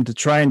game, to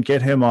try and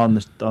get him on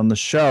the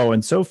show,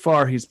 and so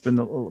far he's been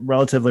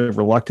relatively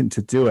reluctant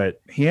to do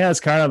it. He has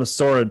kind of a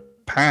sordid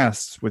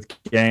past with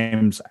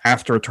games.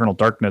 After Eternal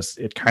Darkness,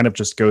 it kind of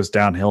just goes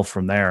downhill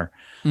from there.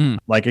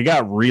 It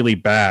got really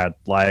bad.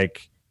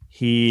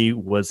 He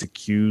was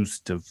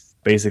accused of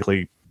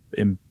basically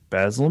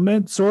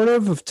embezzlement sort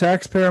of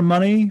taxpayer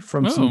money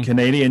from some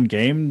Canadian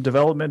game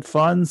development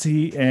funds.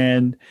 He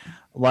got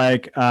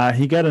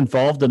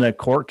involved in a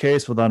court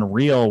case with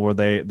Unreal where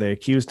they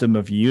accused him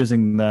of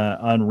using the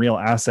Unreal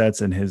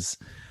assets in his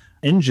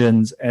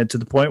engines, and to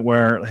the point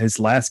where his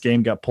last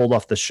game got pulled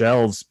off the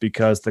shelves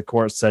because the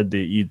court said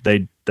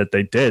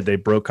they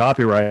broke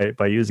copyright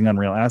by using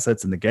Unreal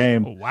assets in the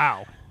game. Oh,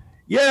 wow.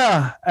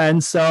 Yeah,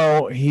 and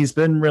so he's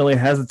been really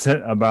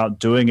hesitant about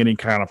doing any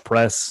kind of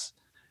press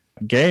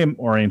game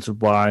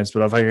oriented wise,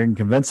 but if I can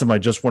convince him I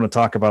just want to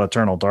talk about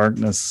Eternal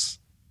Darkness,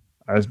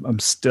 I'm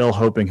still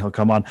hoping he'll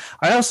come on.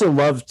 I also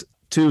loved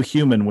 2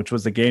 Human, which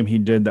was the game he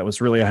did that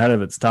was really ahead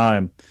of its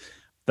time.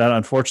 That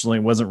unfortunately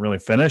wasn't really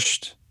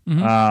finished.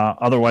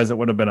 Otherwise, it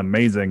would have been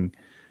amazing.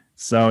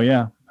 So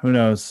yeah, who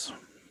knows?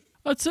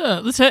 Let's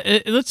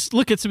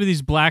look at some of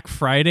these Black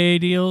Friday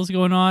deals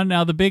going on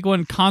now. The big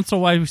one,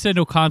 console-wise, we said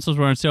no consoles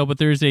were on sale, but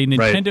there's a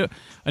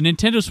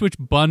Nintendo Switch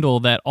bundle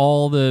that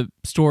all the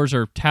stores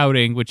are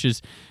touting,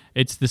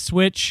 it's the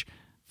Switch,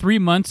 3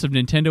 months of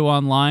Nintendo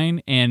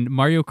Online, and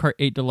Mario Kart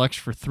 8 Deluxe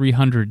for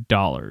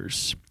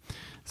 $300.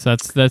 So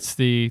that's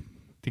the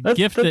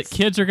gift that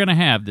kids are going to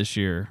have this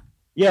year.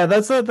 Yeah,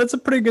 that's a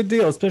pretty good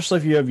deal, especially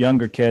if you have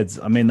younger kids.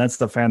 I mean, that's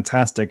the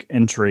fantastic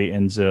entry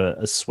into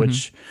a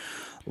Switch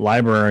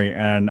library.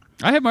 And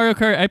I have Mario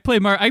Kart. I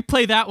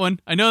play that one.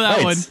 I know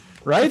that one.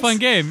 Right? It's a fun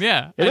game,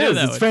 yeah. It is.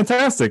 It's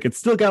fantastic. It's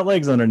still got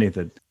legs underneath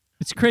it.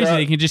 It's crazy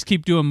that you can just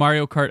keep doing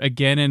Mario Kart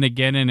again and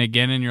again and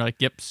again, and you're like,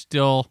 yep,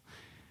 still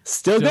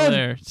good.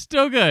 There.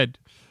 Still good.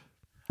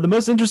 The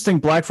most interesting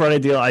Black Friday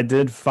deal I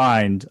did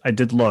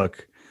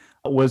look,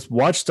 was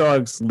Watch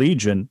Dogs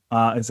Legion.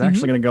 It's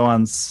actually going to go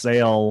on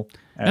sale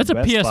at That's a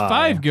Best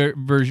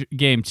PS5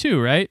 game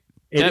too, right?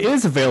 It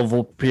is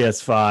available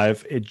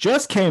PS5. It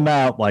just came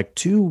out like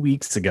 2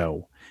 weeks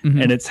ago,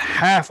 and it's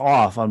half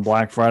off on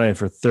Black Friday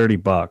for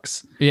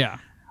 $30. Yeah.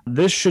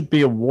 This should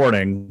be a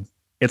warning.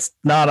 It's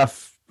not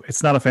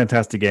a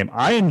fantastic game.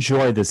 I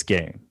enjoy this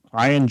game.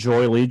 I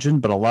enjoy Legion,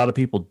 but a lot of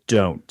people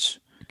don't.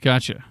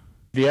 Gotcha.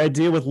 The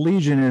idea with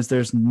Legion is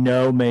there's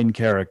no main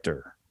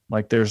character.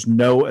 Like there's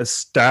no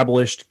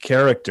established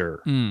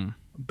character.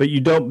 But you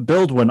don't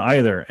build one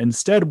either.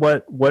 Instead,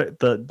 what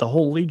the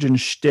whole Legion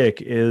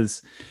shtick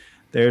is,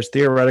 there's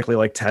theoretically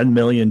like 10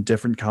 million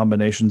different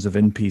combinations of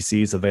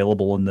NPCs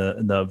available in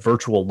the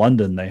virtual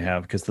London they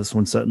have, because this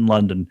one's set in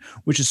London,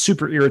 which is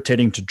super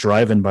irritating to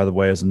drive in, by the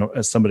way,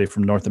 as somebody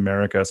from North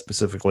America,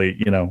 specifically,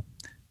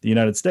 the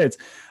United States,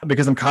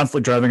 because I'm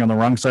constantly driving on the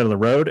wrong side of the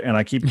road and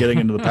I keep getting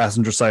into the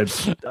passenger side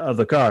of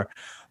the car.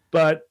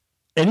 But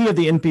any of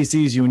the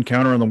NPCs you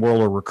encounter in the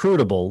world are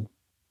recruitable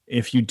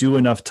if you do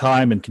enough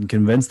time and can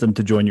convince them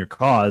to join your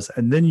cause,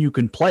 and then you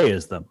can play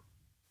as them.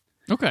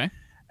 Okay.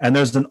 And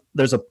there's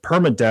a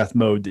permadeath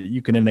mode that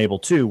you can enable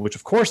too, which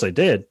of course I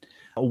did,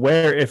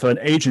 where if an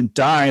agent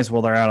dies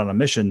while they're out on a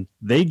mission,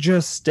 they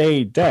just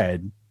stay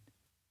dead.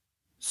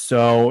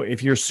 So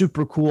if your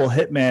super cool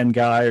hitman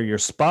guy or your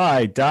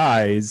spy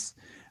dies,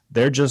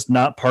 they're just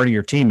not part of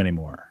your team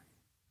anymore.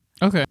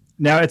 Okay.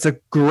 Now, it's a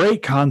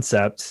great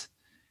concept.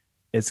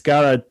 It's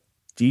got a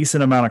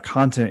decent amount of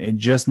content. It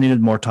just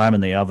needed more time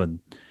in the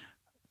oven,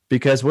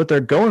 because what they're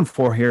going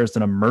for here is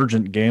an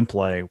emergent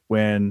gameplay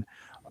when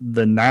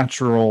the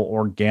natural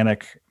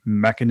organic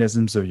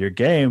mechanisms of your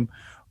game,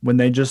 when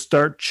they just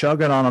start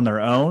chugging on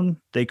their own,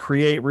 they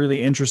create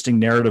really interesting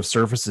narrative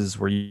surfaces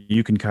where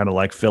you can kind of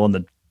like fill in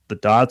the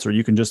dots, or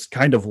you can just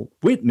kind of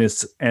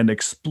witness and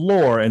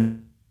explore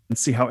and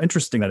see how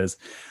interesting that is.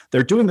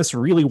 They're doing this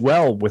really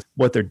well with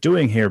what they're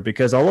doing here,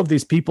 because all of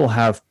these people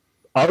have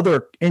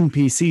other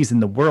NPCs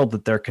in the world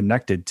that they're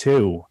connected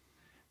to.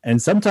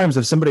 And sometimes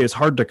if somebody is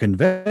hard to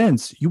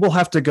convince, you will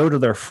have to go to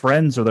their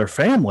friends or their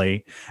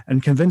family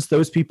and convince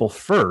those people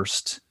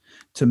first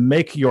to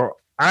make your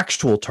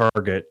actual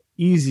target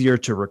easier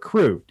to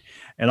recruit.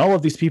 And all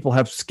of these people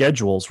have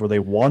schedules where they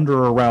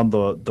wander around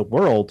the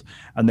world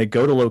and they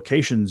go to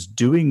locations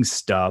doing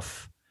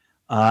stuff,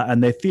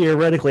 and they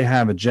theoretically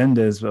have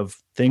agendas of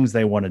things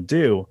they want to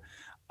do.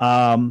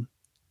 And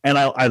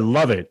I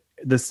love it.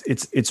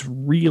 It's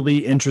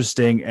really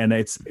interesting, and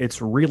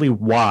it's really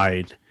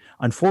wide.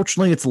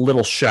 Unfortunately, it's a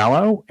little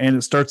shallow and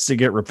it starts to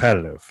get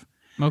repetitive.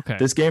 Okay.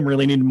 This game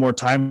really needed more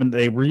time, and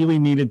they really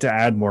needed to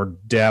add more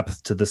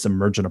depth to this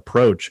emergent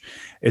approach.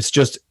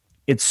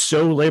 It's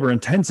so labor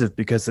intensive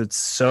because it's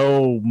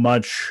so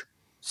much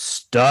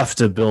stuff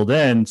to build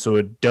in, so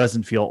it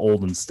doesn't feel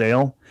old and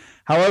stale.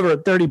 However,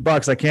 at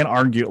 $30, I can't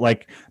argue.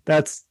 Like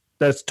that's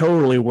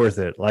totally worth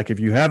it. Like if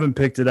you haven't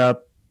picked it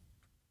up,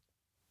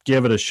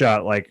 give it a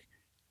shot. Like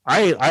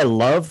I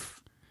love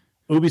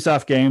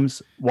Ubisoft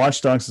games.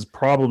 Watch Dogs is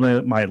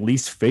probably my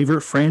least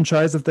favorite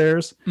franchise of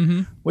theirs,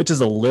 which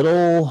is a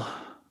little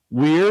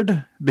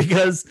weird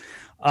because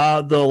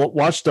the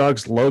Watch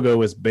Dogs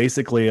logo is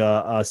basically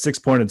a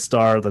six-pointed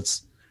star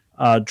that's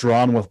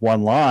drawn with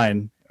one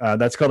line.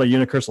 That's called a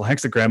unicursal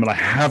hexagram, and I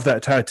have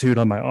that tattooed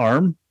on my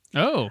arm.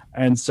 Oh.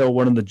 And so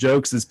one of the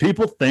jokes is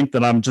people think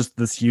that I'm just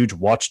this huge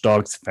Watch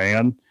Dogs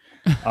fan,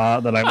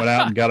 that I went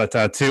out and got a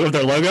tattoo of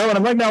their logo. And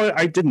I'm like, no,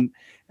 I didn't.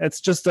 It's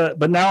just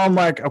but now I'm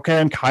like, okay,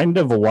 I'm kind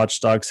of a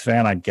Watch Dogs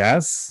fan, I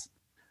guess.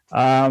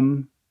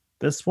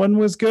 This one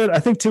was good. I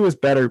think 2 is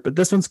better, but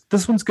this one's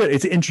good.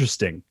 It's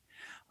interesting.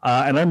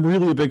 And I'm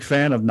really a big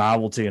fan of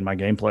novelty in my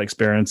gameplay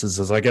experiences.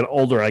 As I get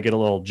older, I get a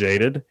little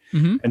jaded.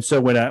 And so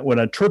when a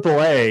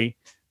AAA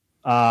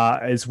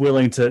is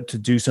willing to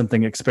do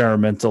something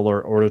experimental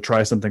or to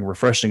try something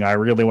refreshing, I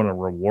really want to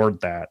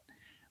reward that.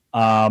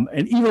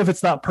 And even if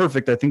it's not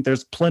perfect, I think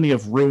there's plenty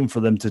of room for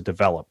them to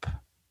develop.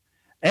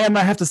 And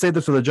I have to say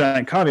this with a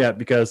giant caveat,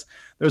 because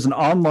there's an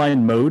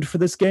online mode for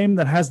this game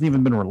that hasn't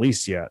even been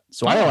released yet.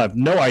 So I have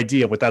no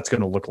idea what that's going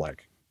to look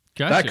like.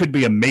 Gotcha. That could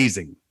be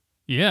amazing.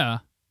 Yeah.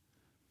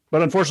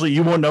 But unfortunately,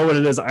 you won't know what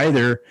it is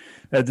either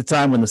at the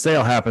time when the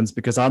sale happens,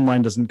 because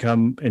online doesn't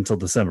come until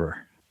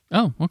December.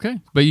 Oh, okay.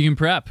 But you can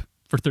prep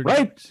for 30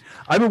 Right. days.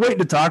 I've been waiting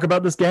to talk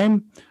about this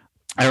game.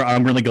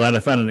 I'm really glad I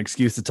found an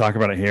excuse to talk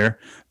about it here,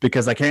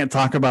 because I can't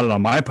talk about it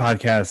on my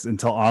podcast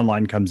until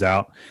online comes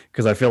out,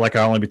 because I feel like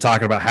I'll only be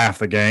talking about half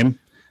the game.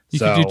 You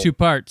could do 2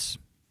 parts.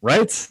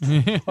 Right?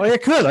 Oh, yeah,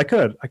 I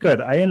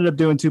could. I ended up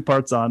doing 2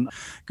 parts on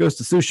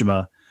Ghost of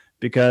Tsushima,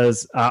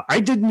 because I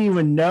didn't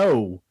even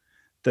know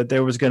that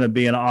there was going to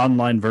be an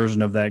online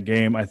version of that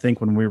game, I think,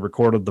 when we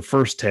recorded the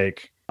first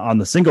take on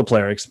the single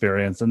player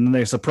experience. And then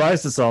they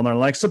surprised us all, and they're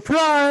like,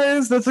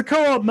 surprise, there's a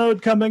co-op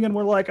mode coming. And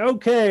we're like,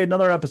 okay,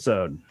 another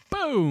episode.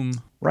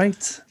 Boom.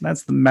 Right.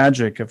 That's the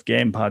magic of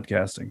game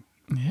podcasting.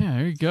 Yeah,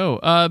 there you go.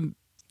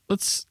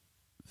 Let's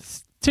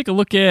take a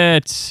look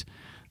at. Let's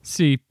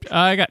see,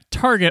 I got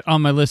Target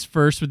on my list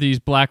first with these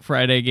Black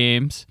Friday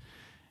games,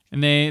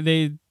 and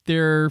they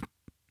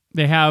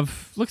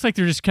have, looks like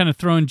they're just kind of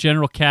throwing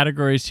general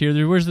categories here.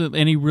 There wasn't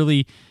any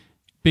really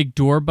big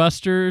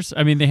doorbusters.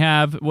 I mean, they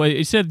have, well,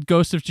 it said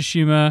Ghost of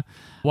Tsushima,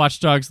 Watch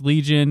Dogs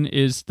Legion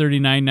is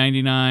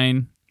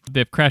 $39.99.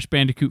 They have Crash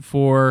Bandicoot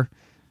 4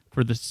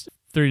 for the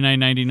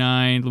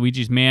 $39.99,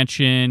 Luigi's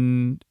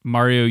Mansion,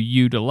 Mario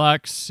U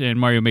Deluxe, and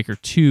Mario Maker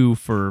 2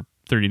 for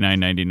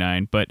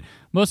 $39.99. But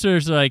most of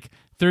there's like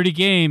 30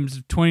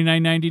 games,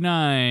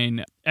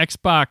 $29.99,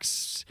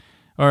 Xbox,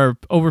 or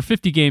over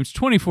 50 games,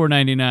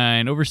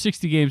 $24.99, over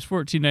 60 games,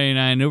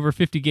 $14.99, over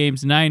 50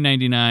 games,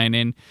 $9.99,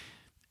 and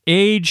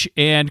age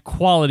and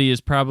quality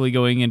is probably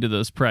going into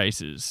those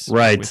prices,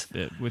 right?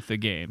 With the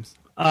games.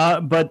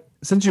 But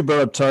since you brought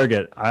up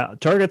Target,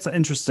 Target's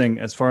interesting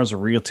as far as a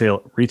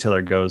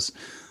retailer goes.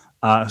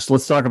 So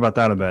let's talk about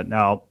that a bit.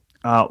 Now,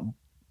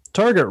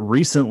 Target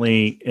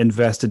recently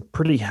invested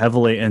pretty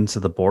heavily into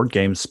the board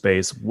game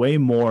space, way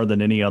more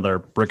than any other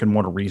brick and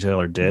mortar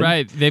retailer did.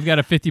 Right. They've got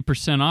a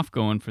 50% off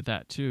going for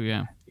that too.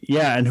 Yeah.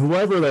 Yeah. And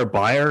whoever their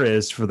buyer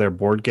is for their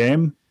board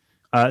game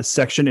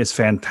section is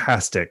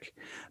fantastic.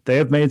 They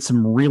have made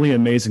some really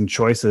amazing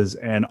choices.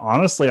 And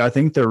honestly, I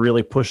think they're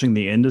really pushing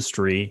the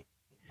industry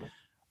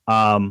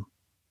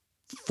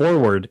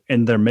forward,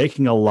 and they're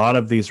making a lot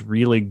of these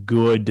really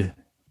good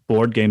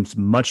board games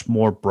much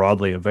more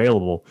broadly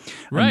available.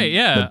 Right, and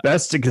yeah. The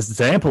best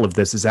example of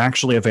this is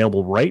actually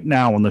available right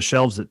now on the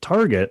shelves at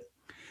Target.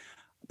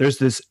 There's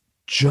this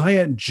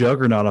giant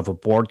juggernaut of a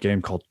board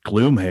game called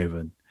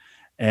Gloomhaven,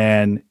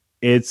 and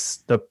it's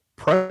the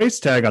price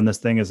tag on this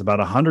thing is about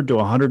 $100 to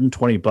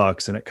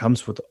 $120, and it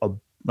comes with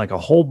a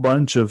whole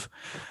bunch of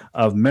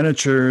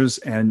miniatures,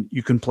 and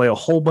you can play a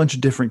whole bunch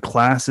of different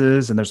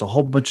classes, and there's a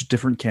whole bunch of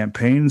different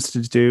campaigns to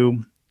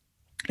do.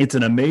 It's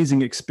an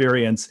amazing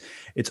experience.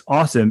 It's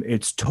awesome.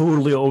 It's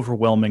totally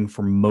overwhelming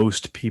for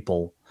most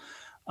people.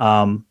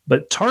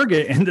 But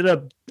Target ended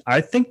up,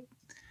 I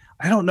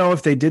don't know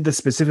if they did this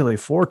specifically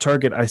for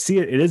Target. I see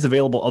it is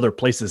available other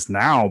places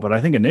now, but I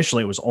think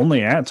initially it was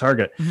only at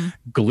Target.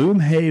 Mm-hmm.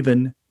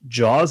 Gloomhaven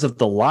Jaws of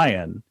the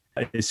Lion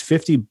is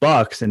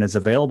 $50 and is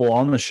available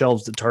on the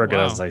shelves at Target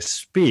as I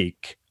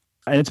speak.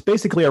 And it's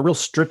basically a real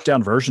stripped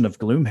down version of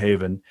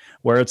Gloomhaven,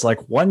 where it's like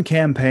one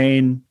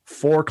campaign,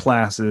 4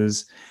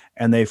 classes,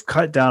 and they've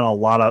cut down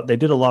they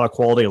did a lot of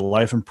quality of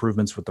life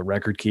improvements with the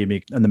record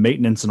keeping and the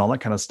maintenance and all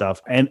that kind of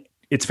stuff. And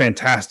it's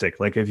fantastic.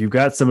 Like if you've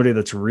got somebody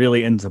that's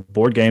really into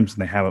board games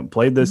and they haven't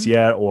played this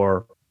yet,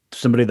 or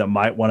somebody that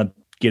might want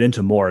to get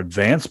into more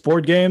advanced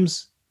board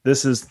games,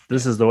 this is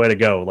the way to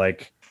go.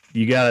 Like,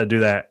 you got to do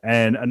that.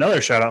 And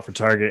another shout out for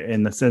Target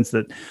in the sense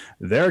that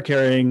they're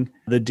carrying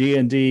the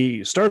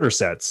D&D starter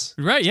sets.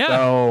 Right, yeah.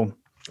 So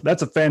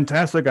that's a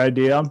fantastic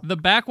idea. The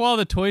back wall of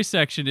the toy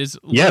section is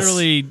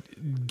literally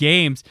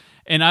games.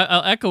 And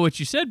I'll echo what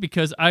you said,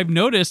 because I've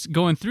noticed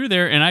going through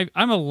there, and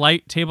I'm a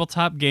light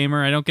tabletop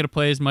gamer. I don't get to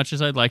play as much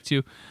as I'd like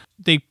to.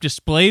 They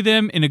display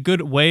them in a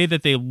good way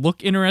that they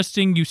look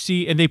interesting. You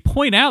see, and they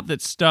point out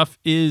that stuff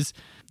is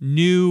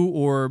new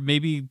or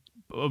maybe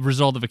a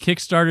result of a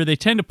Kickstarter. They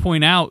tend to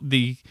point out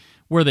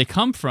where they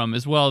come from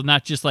as well,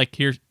 not just like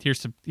here's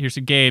some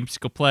games,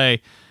 go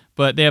play,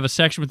 but they have a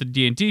section with the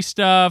D&D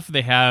stuff.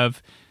 They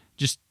have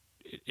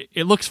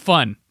it looks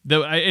fun,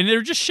 and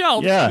they're just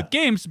shelves with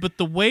games, but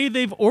the way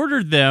they've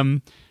ordered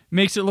them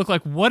makes it look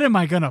like, what am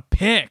I gonna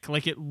pick?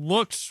 Like, it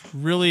looks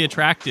really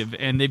attractive,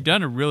 and they've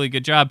done a really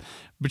good job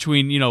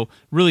between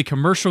really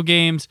commercial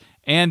games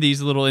and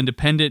these little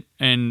independent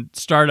and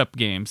startup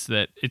games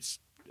that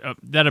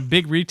that a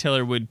big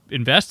retailer would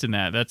invest in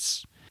that.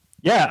 That's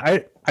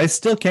I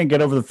still can't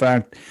get over the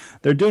fact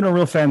they're doing a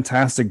real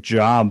fantastic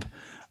job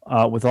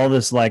with all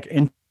this like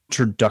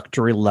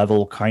introductory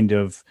level kind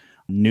of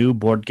new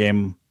board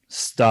game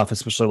stuff,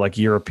 especially like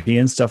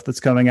European stuff that's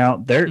coming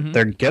out. They're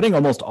getting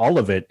almost all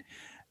of it,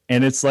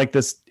 and it's like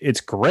this. It's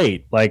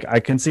great. Like, I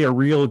can see a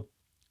real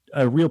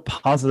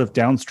positive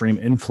downstream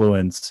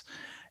influence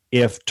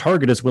if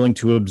Target is willing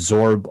to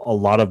absorb a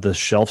lot of the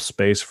shelf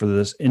space for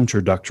this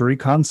introductory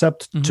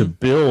concept to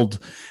build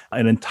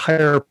an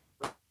entire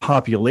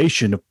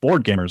population of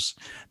board gamers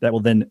that will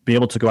then be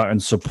able to go out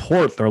and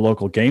support their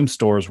local game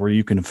stores, where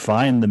you can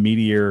find the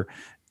meatier,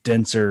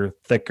 denser,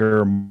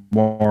 thicker,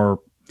 more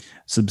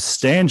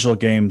substantial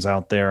games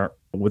out there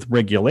with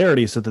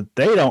regularity, so that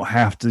they don't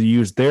have to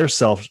use their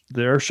shelf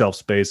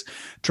space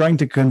trying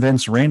to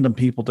convince random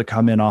people to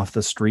come in off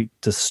the street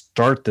to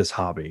start this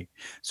hobby.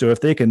 So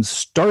if they can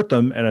start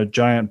them at a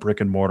giant brick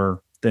and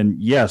mortar, then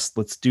yes,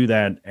 let's do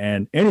that.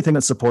 And anything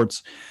that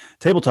supports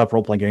tabletop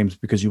role-playing games,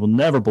 because you will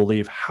never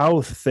believe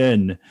how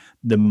thin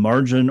the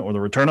margin or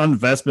the return on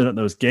investment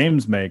that those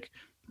games make.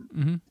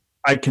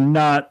 I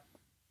cannot.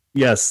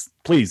 Yes,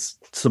 please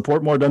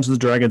support more Dungeons &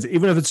 Dragons,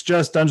 even if it's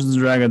just Dungeons &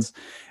 Dragons.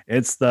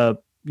 It's the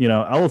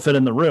elephant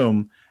in the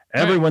room.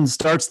 Everyone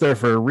starts there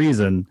for a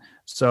reason,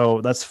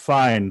 so that's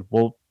fine.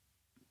 We'll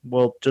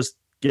well, just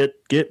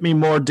get me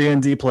more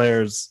D&D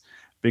players,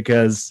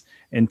 because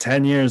in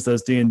 10 years,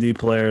 those D&D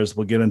players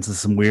will get into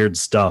some weird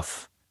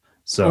stuff.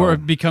 So, or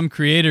become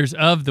creators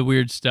of the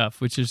weird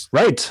stuff, which is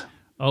right.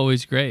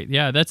 Always great.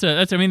 Yeah, that's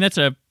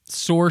a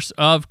source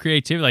of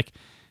creativity. Like,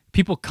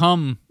 people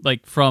come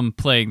like from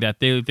playing that.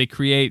 They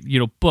create,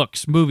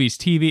 books, movies,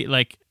 TV,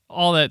 like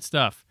all that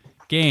stuff.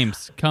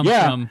 Games come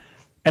from.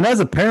 And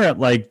as a parent,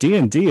 like,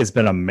 D&D has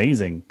been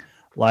amazing.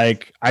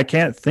 Like, I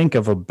can't think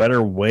of a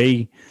better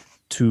way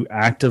to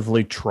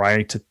actively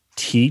try to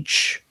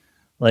teach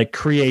like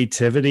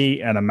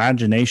creativity and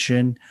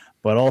imagination,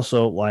 but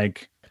also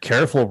like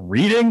careful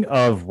reading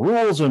of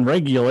rules and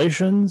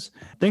regulations,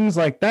 things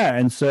like that.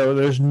 And so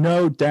there's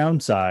no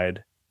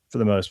downside for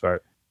the most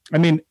part. I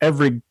mean,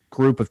 every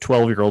group of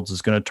 12-year-olds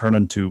is going to turn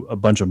into a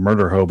bunch of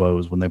murder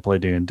hobos when they play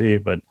D&D,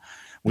 but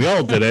we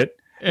all did it.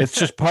 It's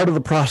just part of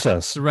the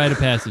process. It's a rite of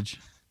passage.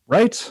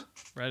 Right?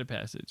 Rite of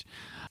passage.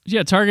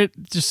 Yeah, Target,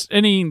 just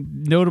any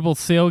notable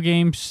sale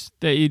games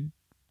that you'd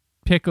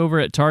pick over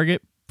at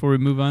Target before we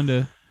move on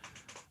to...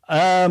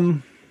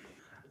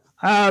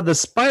 The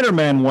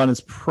Spider-Man one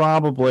is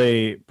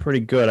probably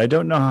pretty good. I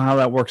don't know how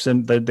that works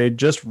in. They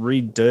just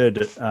redid.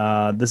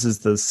 This is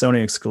the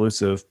Sony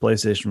exclusive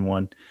PlayStation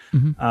one.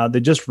 Mm-hmm. They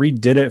just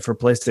redid it for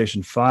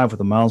PlayStation 5 with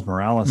the Miles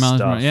Morales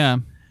stuff. Yeah,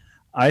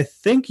 I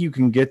think you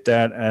can get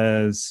that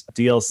as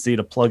DLC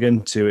to plug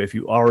into if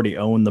you already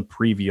own the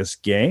previous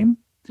game.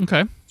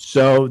 Okay.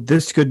 So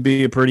this could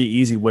be a pretty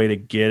easy way to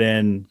get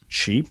in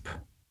cheap.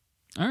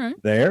 All right.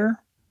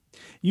 There.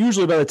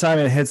 Usually by the time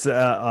it hits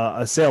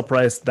a sale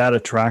price that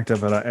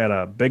attractive at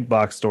a big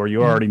box store,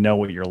 you already know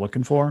what you're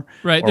looking for.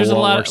 Right. Or There's what a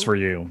lot works for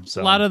you.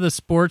 So. A lot of the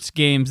sports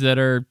games that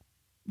are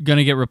going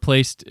to get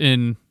replaced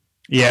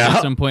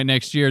at some point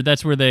next year.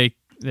 That's where they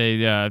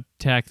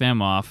tack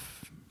them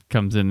off.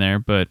 Comes in there.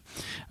 But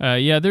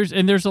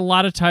there's a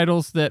lot of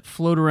titles that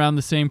float around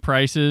the same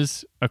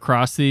prices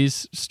across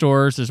these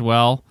stores as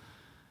well.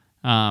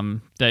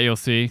 That you'll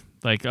see.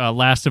 Like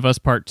Last of Us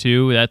Part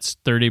 2, that's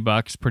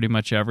 $30 pretty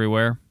much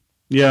everywhere.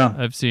 Yeah,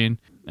 I've seen.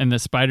 And the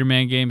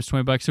Spider-Man game is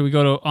 $20. So we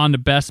go on to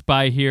Best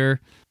Buy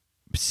here.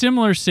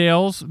 Similar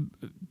sales.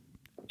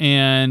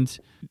 And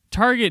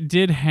Target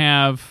did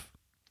have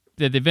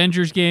the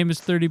Avengers game is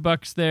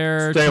 $30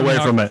 there. Stay away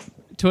from it.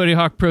 Tony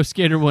Hawk Pro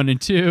Skater 1 and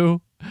 2.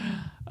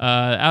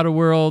 Outer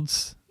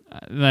Worlds.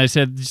 And I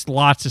said just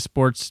lots of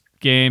sports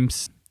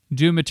games.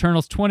 Doom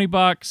Eternal's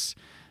 $20.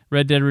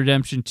 Red Dead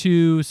Redemption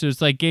 2. So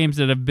it's like games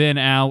that have been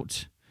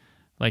out.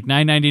 Like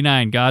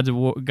 $9.99.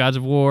 Gods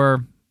of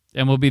War.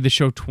 MLB The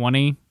Show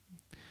 20.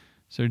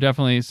 So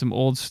definitely some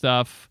old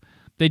stuff.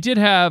 They did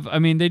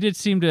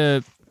seem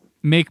to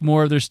make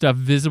more of their stuff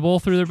visible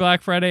through their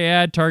Black Friday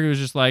ad. Target was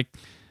just like,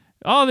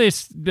 all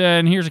this,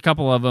 and here's a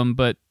couple of them,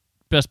 but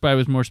Best Buy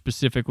was more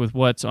specific with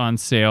what's on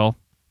sale.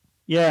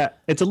 Yeah,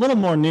 it's a little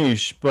more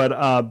niche,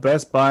 but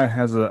Best Buy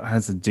has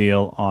a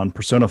deal on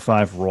Persona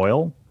 5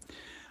 Royal.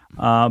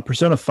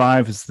 Persona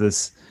 5 is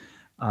this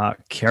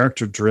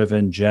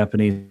character-driven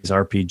Japanese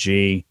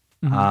RPG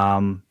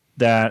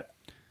that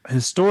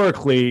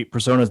historically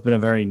Persona has been a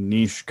very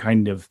niche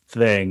kind of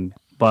thing,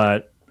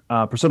 but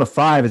Persona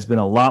 5 has been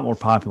a lot more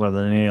popular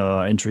than any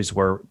other entries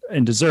were,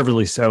 and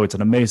deservedly so. It's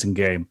an amazing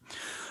game.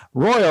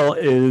 Royal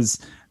is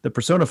the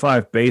Persona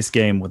 5 base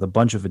game with a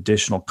bunch of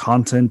additional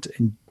content,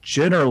 and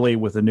generally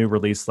with a new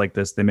release like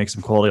this, they make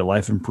some quality of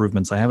life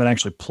improvements. I haven't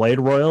actually played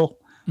Royal,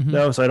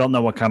 though, so I don't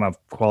know what kind of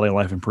quality of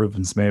life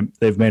improvements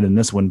they've made in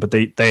this one, but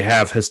they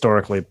have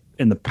historically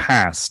in the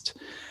past.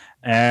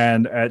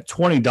 And at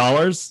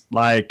 $20,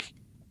 like,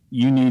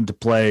 you need to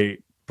play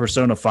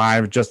Persona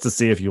 5 just to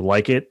see if you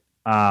like it,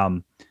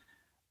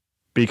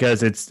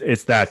 because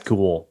it's that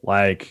cool.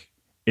 Like,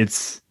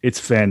 it's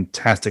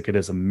fantastic. It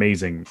is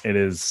amazing. It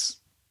is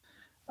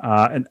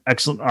an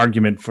excellent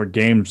argument for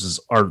games as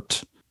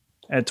art.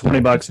 At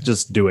 $20,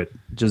 just do it.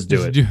 Just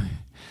do it.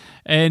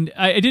 And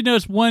I did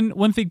notice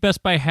one thing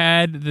Best Buy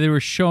had that they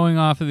were showing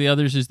off of the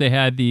others is they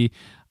had a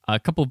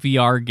couple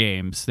VR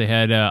games. They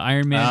had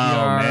Iron Man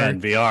VR. Oh, man,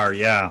 VR,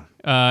 yeah.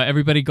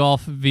 Everybody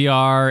Golf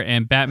VR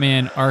and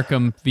Batman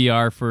Arkham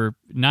VR for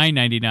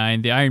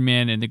 $9.99. The Iron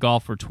Man and the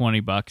Golf were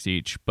 $20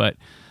 each. But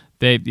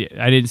I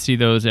didn't see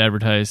those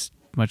advertised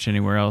much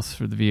anywhere else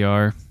for the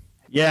VR.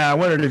 Yeah, I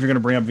wondered if you're going to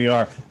bring up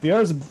VR.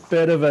 VR is a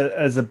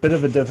bit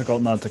of a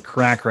difficult nut to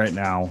crack right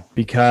now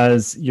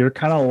because you're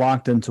kind of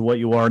locked into what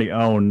you already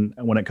own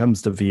when it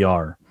comes to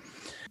VR.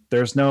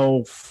 There's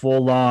no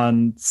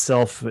full-on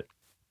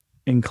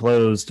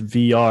self-enclosed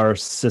VR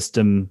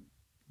system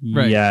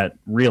yet,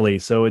 really.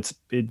 So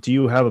do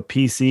you have a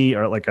PC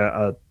or like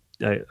a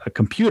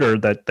computer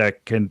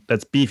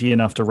that's beefy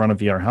enough to run a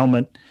VR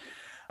helmet,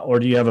 or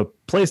do you have a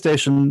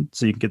PlayStation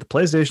so you can get the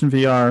PlayStation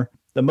VR?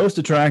 The most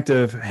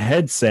attractive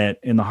headset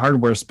in the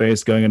hardware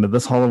space going into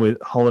this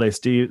holiday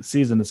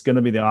season is going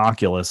to be the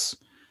Oculus.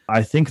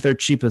 I think their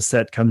cheapest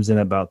set comes in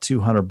about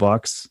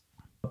 $200,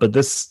 but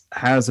this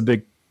has a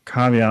big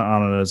caveat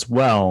on it as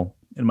well.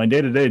 In my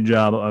day-to-day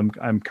job,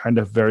 I'm kind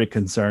of very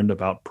concerned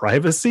about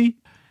privacy,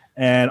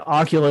 And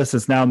Oculus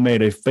has now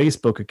made a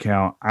Facebook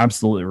account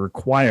absolutely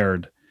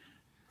required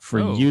for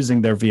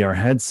using their VR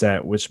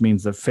headset, which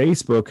means that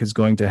Facebook is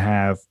going to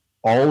have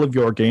all of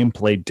your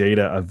gameplay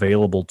data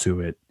available to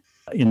it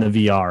in the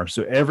VR.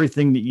 So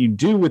everything that you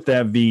do with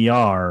that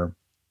VR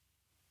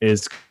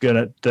is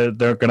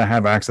they're gonna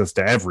have access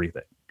to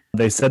everything.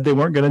 They said they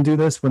weren't going to do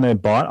this when they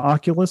bought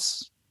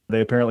Oculus.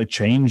 They apparently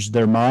changed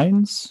their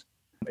minds.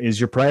 Is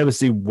your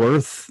privacy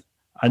worth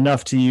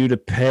enough to you to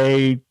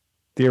pay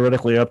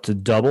theoretically up to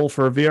double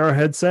for a VR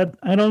headset?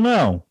 I don't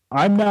know.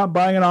 I'm not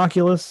buying an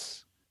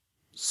Oculus.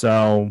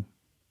 So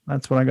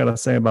that's what I got to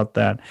say about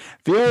that.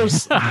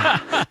 VR's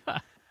I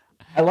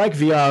like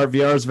VR.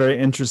 VR is very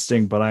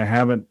interesting, but I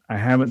haven't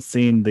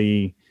seen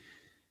the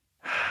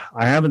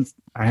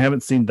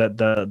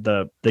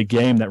the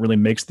game that really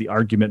makes the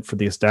argument for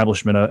the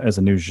establishment as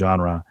a new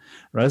genre.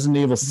 Resident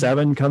Evil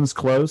 7 comes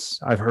close.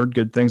 I've heard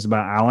good things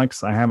about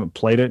Alex. I haven't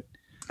played it.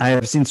 I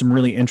have seen some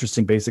really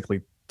interesting,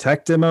 basically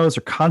tech demos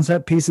or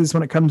concept pieces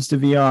when it comes to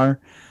VR,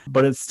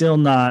 but it's still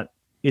not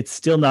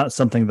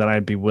something that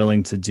I'd be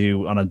willing to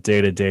do on a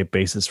day-to-day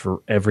basis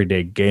for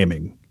everyday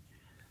gaming.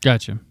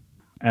 Gotcha.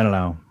 I don't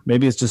know.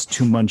 Maybe it's just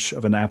too much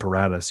of an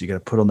apparatus. You got to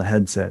put on the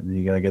headset and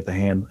you got to get the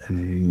hand,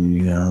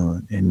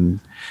 and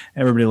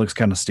everybody looks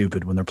kind of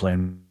stupid when they're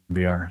playing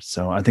VR.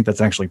 So I think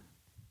that's actually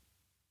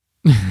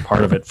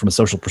part of it from a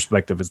social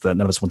perspective, is that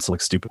none of us wants to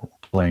look stupid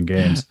playing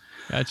games.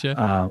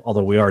 Gotcha.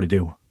 Although we already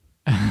do.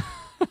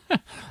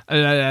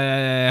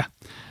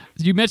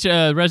 You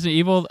mentioned Resident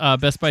Evil.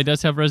 Best Buy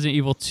does have Resident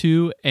Evil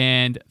 2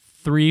 and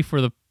 3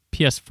 for the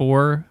PS4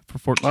 for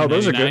 $14.99. Oh,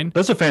 those are good.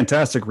 Those are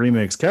fantastic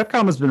remakes.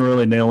 Capcom has been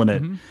really nailing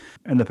it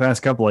in the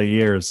past couple of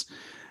years.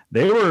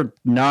 They were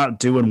not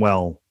doing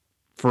well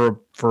for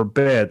a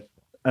bit.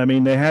 I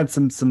mean, they had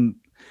some.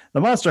 The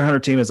Monster Hunter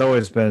team has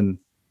always been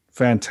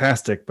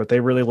fantastic, but they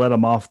really let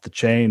them off the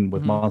chain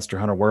with Monster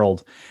Hunter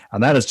World,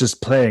 and that is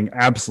just paying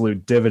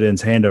absolute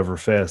dividends hand over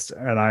fist.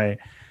 And I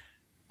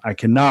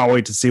cannot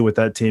wait to see what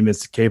that team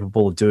is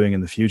capable of doing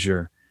in the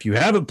future. If you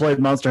haven't played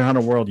Monster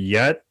Hunter World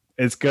yet,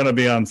 it's going to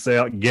be on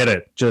sale. Get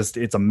it.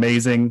 It's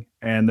amazing.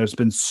 And there's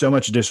been so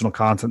much additional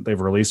content they've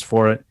released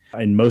for it.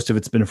 And most of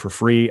it's been for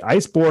free.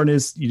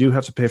 Iceborne you do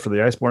have to pay for the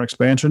Iceborne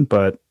expansion,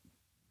 but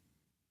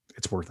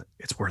it's worth it.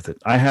 It's worth it.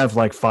 I have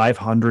like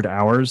 500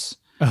 hours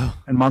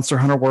in Monster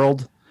Hunter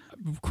World.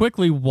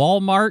 Quickly,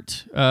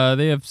 Walmart.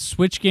 They have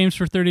Switch games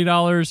for $30,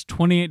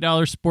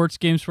 $28 sports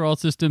games for all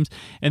systems,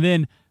 and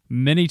then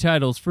many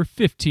titles for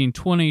 $15,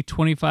 $20,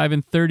 $25,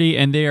 and $30.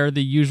 And they are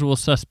the usual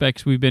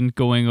suspects we've been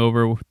going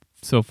over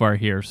so far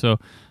here. So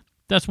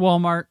that's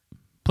Walmart,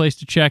 place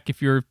to check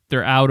if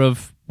they're out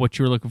of what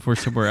you're looking for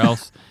somewhere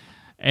else.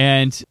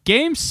 And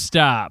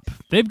GameStop,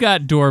 they've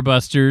got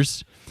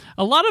doorbusters.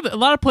 A lot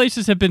of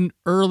places have been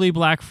early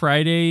Black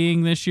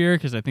Fridaying this year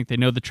because I think they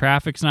know the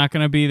traffic's not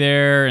going to be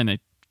there and they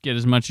get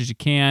as much as you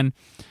can.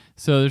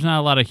 So there's not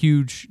a lot of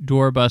huge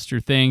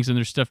doorbuster things, and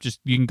there's stuff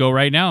just you can go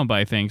right now and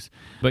buy things.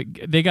 But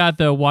they got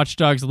the Watch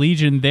Dogs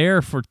Legion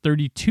there for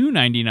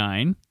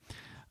 $32.99.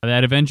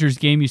 That Avengers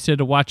game you said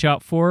to watch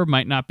out for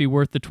might not be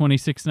worth the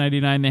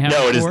 $26.99 they have.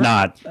 No, it is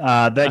not.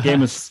 That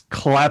game is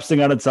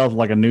collapsing on itself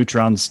like a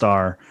neutron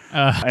star,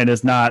 and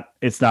it's not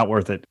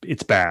worth it.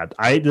 It's bad.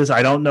 I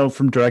don't know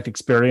from direct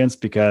experience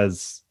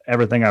because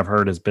everything I've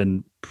heard has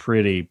been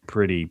pretty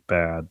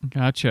bad.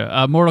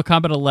 Gotcha. Mortal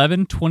Kombat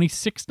 11,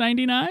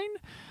 $26.99,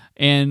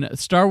 and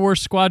Star Wars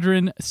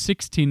Squadron,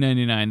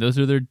 $16.99. Those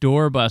are their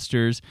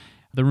doorbusters.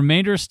 The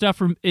remainder of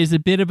stuff is a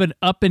bit of an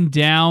up and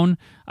down,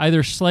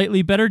 either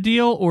slightly better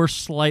deal or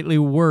slightly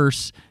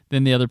worse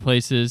than the other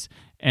places.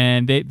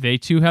 And they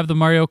too have the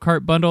Mario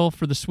Kart bundle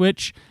for the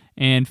Switch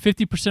and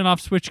 50%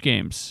 off Switch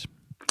games.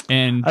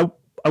 And I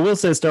will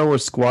say Star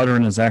Wars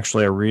Squadron is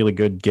actually a really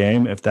good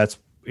game.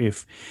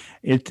 If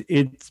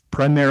it's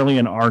primarily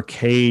an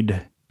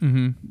arcade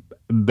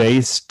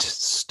based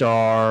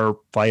star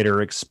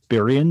fighter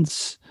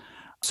experience.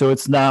 So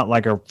it's not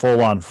like a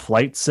full-on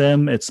flight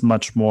sim. It's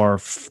much more,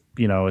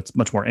 it's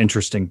much more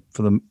interesting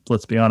for them,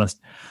 let's be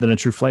honest, than a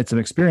true flight sim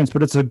experience.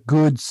 But it's a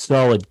good,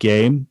 solid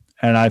game.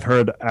 And I've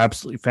heard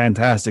absolutely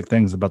fantastic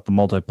things about the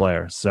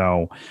multiplayer.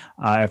 So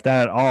if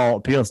that at all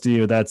appeals to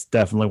you, that's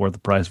definitely worth the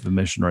price of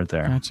admission right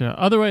there. Gotcha.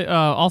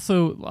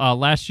 Also,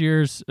 last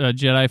year's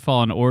Jedi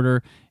Fallen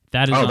Order,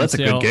 that is on that's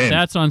sale. A good game.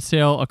 That's on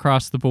sale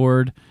across the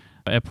board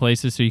at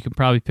places, so you can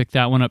probably pick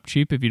that one up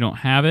cheap if you don't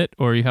have it,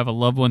 or you have a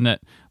loved one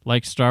that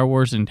likes Star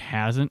Wars and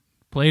hasn't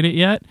played it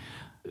yet.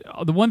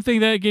 The one thing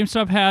that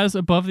GameStop has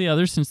above the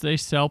others, since they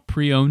sell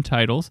pre-owned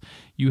titles,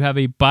 you have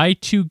a buy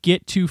two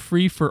get two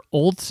free for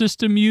old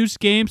system used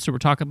games. So we're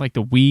talking like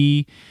the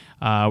Wii,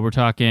 we're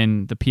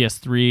talking the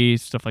PS3,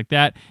 stuff like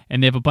that,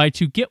 and they have a buy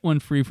two get one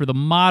free for the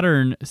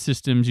modern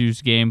systems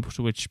used games,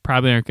 which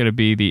probably aren't going to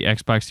be the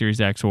Xbox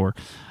Series X or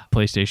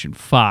PlayStation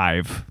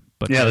 5.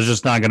 But yeah, there's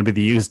just not going to be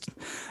the used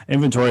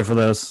inventory for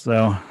those.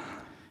 So,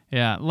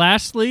 yeah.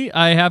 Lastly,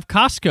 I have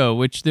Costco,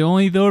 which the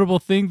only notable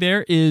thing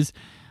there is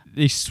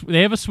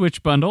they have a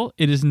Switch bundle.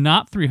 It is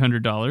not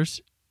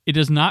 $300. It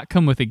does not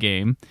come with a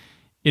game.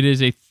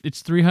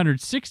 it's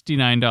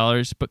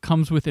 $369, but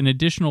comes with an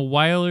additional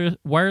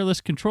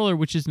wireless controller,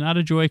 which is not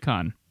a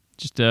Joy-Con,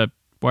 just a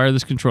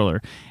wireless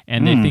controller,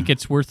 and they think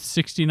it's worth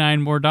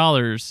 $69 more.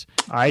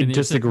 I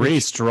disagree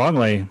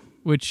strongly.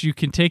 Which you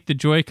can take the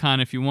Joy-Con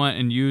if you want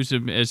and use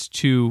them as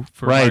two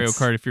for Mario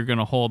Kart if you're going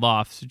to hold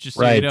off. So just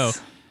so you know,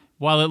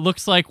 while it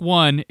looks like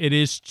one, it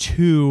is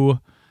two.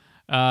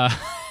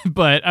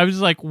 But I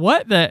was like,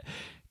 what? The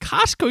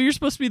Costco, you're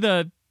supposed to be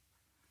the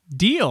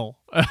deal.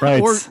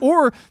 Right.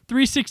 or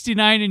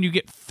 $369 and you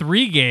get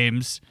 3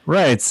 games.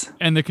 Right.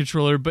 And the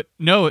controller. But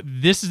no,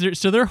 this is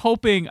so they're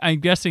hoping, I'm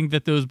guessing,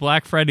 that those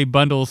Black Friday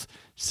bundles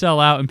sell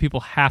out and people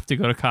have to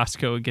go to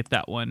Costco and get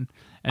that one.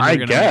 And I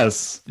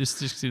guess. This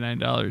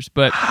 $69.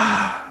 But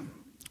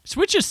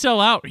Switches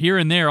sell out here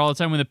and there all the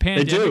time. When the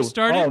pandemic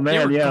started,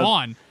 they were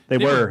gone. They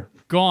were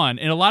gone.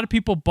 And a lot of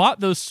people bought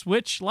those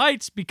Switch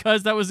Lites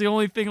because that was the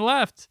only thing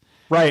left.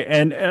 Right,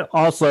 and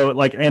also,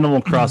 like,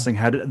 Animal Crossing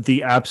had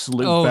the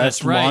absolute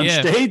best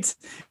launch date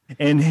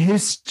in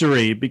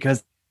history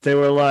because they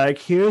were like,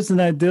 here's an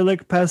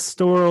idyllic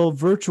pastoral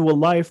virtual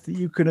life that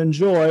you can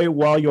enjoy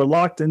while you're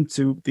locked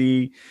into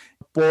the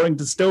boring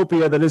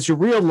dystopia that is your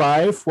real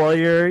life while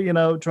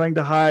you're, trying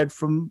to hide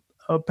from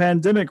a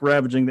pandemic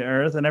ravaging the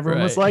earth. And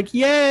everyone was like,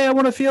 yay, I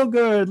want to feel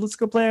good. Let's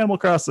go play Animal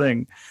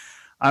Crossing.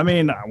 I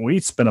mean, we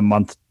spent a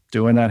month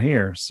doing that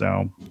here,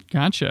 so.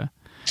 Gotcha.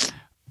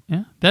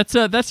 Yeah, that's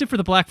it for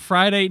the Black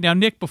Friday. Now,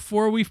 Nick,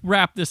 before we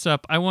wrap this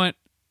up,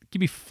 give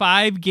me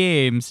 5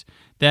 games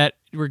that,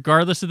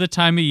 regardless of the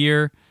time of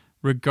year,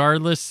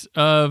 regardless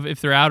of if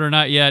they're out or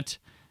not yet,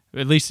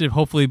 at least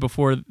hopefully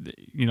before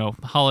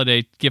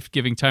holiday gift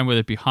giving time,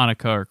 whether it be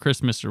Hanukkah or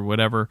Christmas or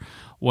whatever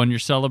one you're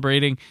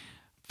celebrating,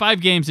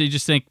 5 games that you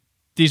just think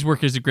these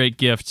work as a great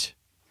gift,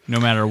 no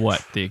matter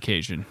what the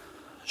occasion.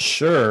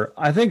 Sure,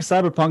 I think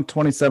Cyberpunk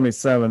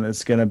 2077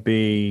 is going to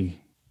be.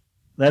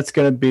 That's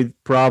going to be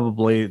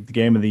probably the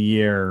game of the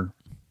year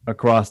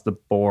across the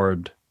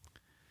board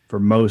for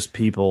most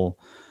people.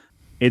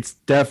 It's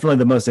definitely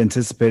the most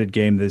anticipated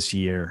game this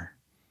year.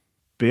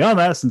 Beyond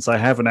that, since I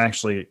haven't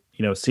actually,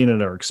 seen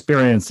it or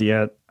experienced it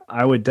yet,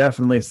 I would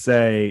definitely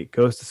say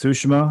Ghost of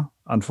Tsushima.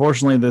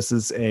 Unfortunately, this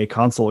is a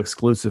console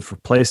exclusive for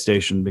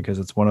PlayStation because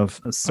it's one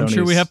of Sony's... I'm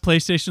sure we have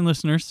PlayStation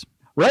listeners.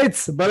 Right,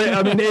 but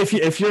I mean, if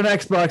you're an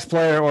Xbox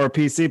player or a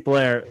PC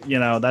player,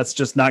 that's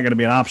just not going to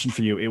be an option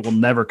for you. It will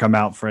never come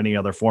out for any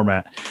other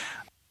format.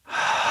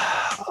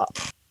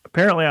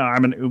 Apparently,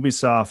 I'm an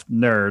Ubisoft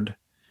nerd,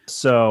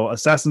 so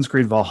Assassin's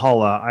Creed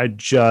Valhalla, I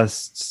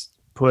just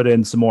put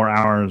in some more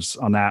hours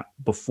on that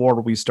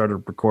before we started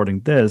recording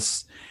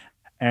this,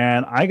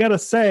 and I gotta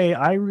say,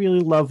 I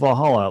really love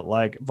Valhalla.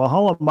 Like,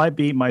 Valhalla might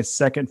be my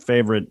second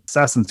favorite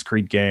Assassin's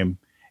Creed game.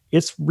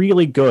 It's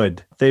really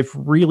good. They've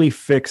really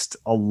fixed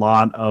a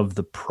lot of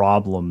the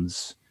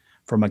problems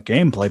from a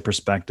gameplay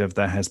perspective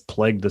that has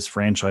plagued this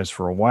franchise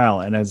for a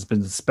while and has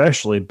been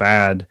especially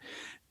bad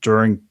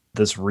during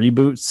this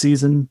reboot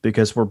season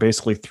because we're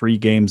basically 3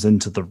 games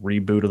into the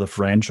reboot of the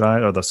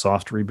franchise or the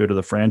soft reboot of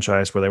the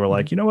franchise where they were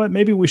like, you know what,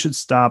 maybe we should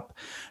stop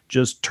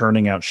just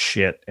turning out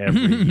shit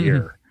every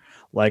year.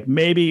 Like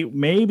maybe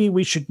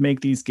we should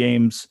make these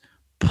games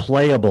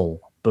playable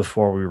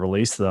before we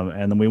release them.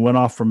 And then we went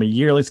off from a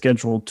yearly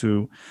schedule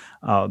to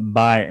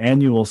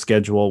biannual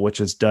schedule, which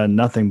has done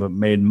nothing but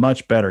made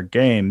much better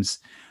games,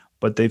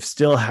 but they've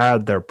still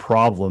had their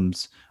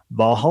problems.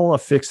 Valhalla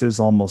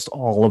fixes almost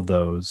all of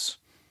those.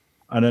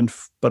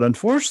 But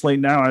unfortunately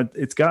now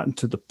it's gotten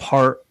to the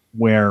part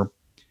where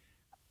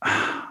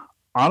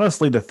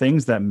honestly, the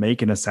things that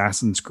make an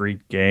Assassin's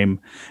Creed game,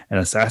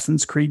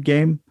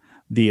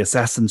 the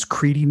Assassin's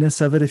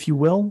Creediness of it, if you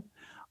will,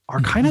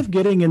 are kind of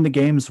getting in the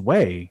game's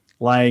way.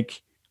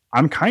 Like,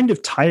 I'm kind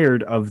of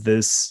tired of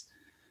this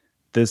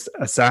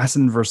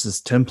assassin versus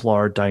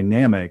Templar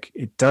dynamic.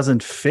 It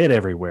doesn't fit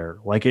everywhere.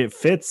 Like, it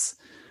fits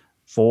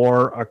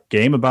for a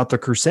game about the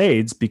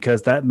Crusades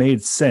because that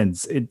made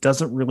sense. It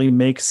doesn't really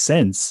make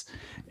sense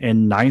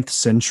in 9th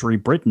century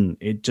Britain.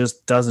 It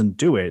just doesn't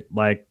do it.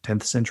 Like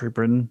 10th century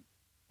Britain,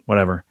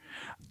 whatever.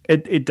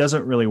 It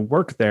doesn't really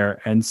work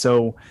there. And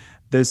so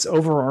this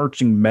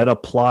overarching meta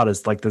plot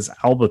is like this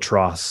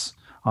albatross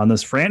on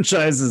this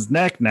franchise's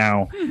neck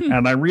now.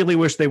 And I really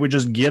wish they would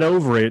just get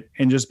over it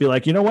and just be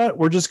like, you know what?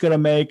 We're just going to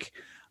make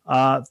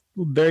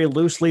very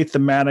loosely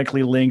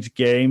thematically linked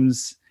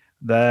games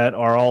that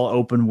are all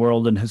open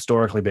world and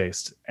historically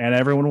based. And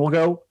everyone will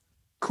go,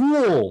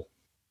 cool.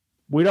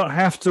 We don't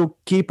have to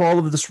keep all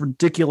of this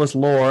ridiculous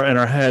lore in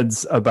our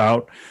heads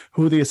about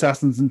who the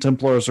Assassins and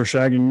Templars are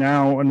shagging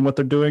now and what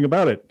they're doing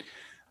about it.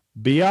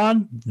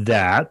 Beyond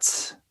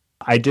that,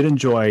 I did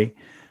enjoy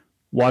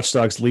Watch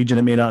Dogs Legion.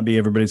 It may not be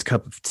everybody's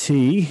cup of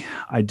tea.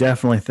 I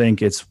definitely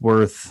think it's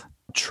worth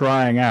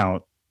trying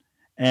out.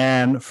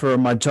 And for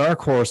my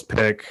dark horse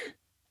pick,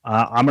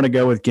 I'm going to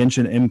go with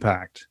Genshin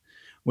Impact,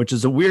 which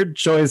is a weird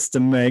choice to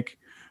make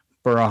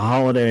for a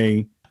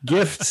holiday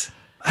gift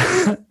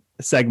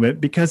segment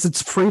because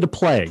it's free to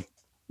play,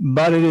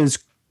 but it is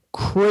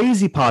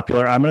crazy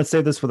popular. I'm going to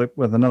say this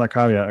with another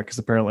caveat because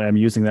apparently I'm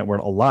using that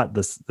word a lot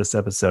this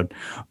episode,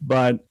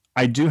 but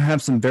I do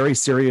have some very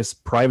serious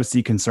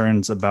privacy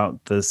concerns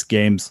about this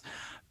game's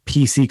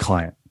PC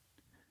client.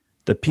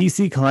 The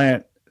PC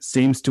client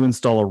seems to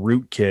install a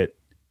rootkit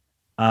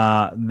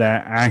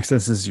that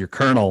accesses your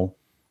kernel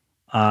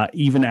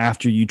even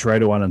after you try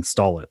to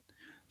uninstall it.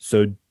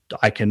 So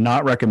I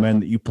cannot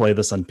recommend that you play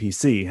this on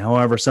PC.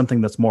 However,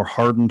 something that's more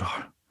hardened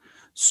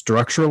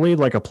structurally,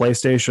 like a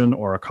PlayStation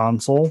or a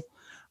console,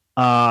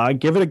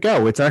 give it a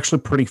go. It's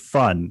actually pretty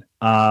fun.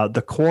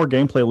 The core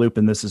gameplay loop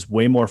in this is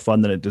way more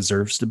fun than it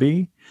deserves to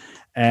be.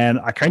 And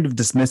I kind of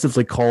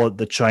dismissively call it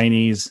the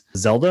Chinese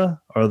Zelda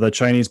or the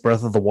Chinese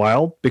Breath of the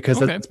Wild, because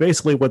that's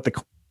basically what the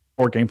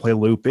core gameplay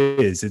loop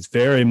is. It's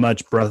very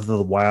much Breath of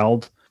the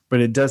Wild,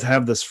 but it does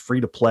have this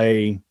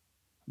free-to-play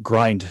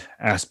grind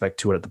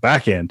aspect to it at the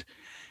back end.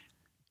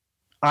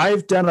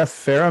 I've done a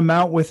fair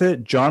amount with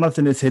it.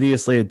 Jonathan is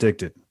hideously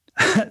addicted.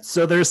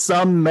 So there's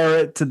some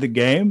merit to the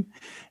game.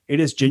 It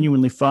is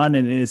genuinely fun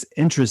and it is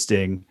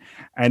interesting,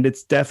 and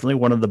it's definitely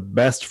one of the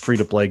best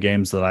free-to-play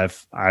games that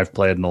I've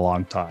played in a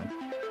long time.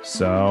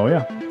 So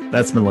yeah,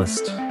 that's my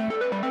list.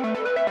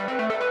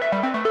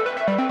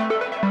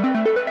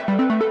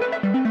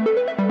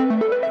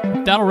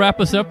 That'll wrap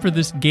us up for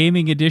this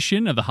gaming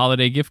edition of the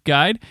Holiday Gift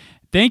Guide.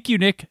 Thank you,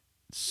 Nick,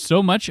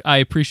 so much. I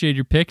appreciate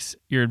your picks,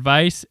 your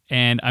advice,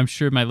 and I'm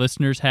sure my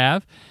listeners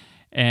have.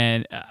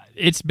 And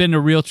it's been a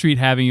real treat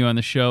having you on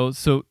the show.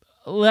 So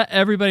let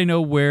everybody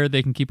know where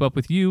they can keep up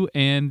with you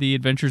and the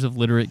adventures of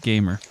Literate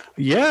Gamer.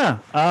 Yeah,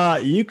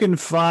 you can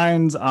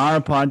find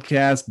our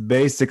podcast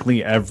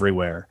basically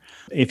everywhere.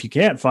 If you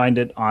can't find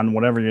it on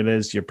whatever it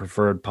is your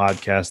preferred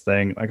podcast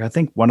thing, like I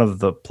think one of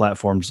the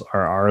platforms,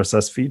 our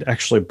RSS feed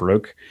actually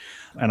broke,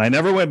 and I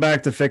never went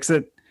back to fix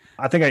it.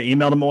 I think I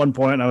emailed them at one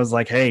point and I was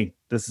like, hey,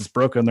 this is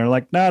broken. They're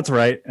like, no, it's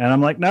right. And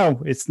I'm like,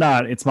 no, it's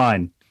not. It's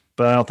mine.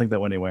 But I don't think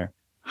that went anywhere.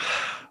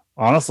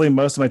 Honestly,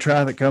 most of my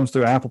traffic comes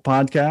through Apple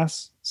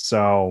Podcasts.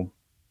 So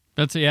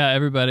that's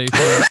everybody.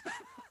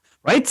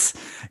 Right?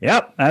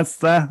 Yep. That's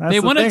they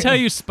want to tell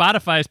you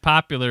Spotify is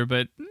popular,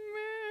 but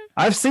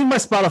I've seen my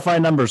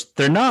Spotify numbers.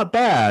 They're not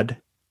bad.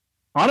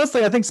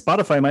 Honestly, I think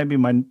Spotify might be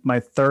my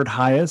third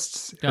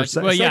highest.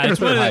 Well, yeah,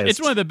 it's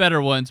one of the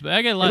better ones. But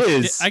I get a lot.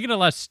 I get a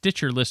lot of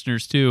Stitcher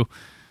listeners too.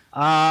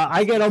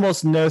 I get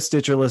almost no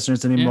Stitcher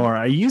listeners anymore.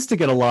 Yeah. I used to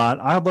get a lot,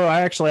 although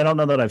I don't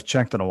know that I've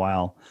checked in a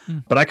while.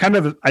 But I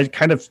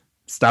kind of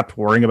stopped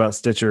worrying about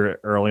Stitcher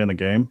early in the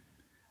game.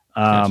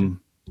 Gotcha.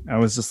 I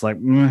was just like,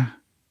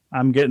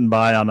 I'm getting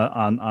by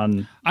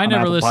on. I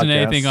never listen to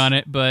anything on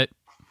it, but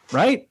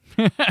right.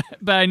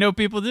 But I know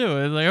people do.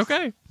 It's like,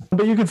 okay.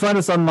 But you can find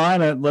us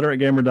online at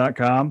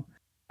literategamer.com.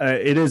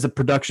 It is a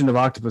production of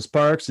Octopus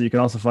Park, so you can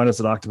also find us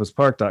at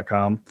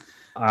octopuspark.com.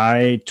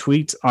 I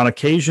tweet on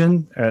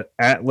occasion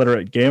at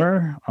Literate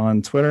Gamer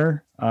on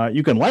Twitter.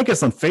 You can like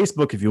us on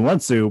Facebook if you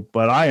want to,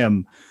 but I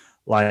am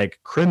like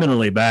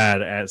criminally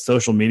bad at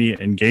social media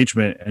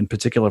engagement, in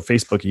particular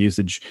Facebook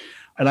usage.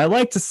 And I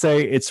like to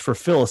say it's for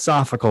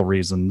philosophical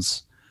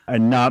reasons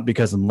and not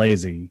because I'm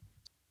lazy.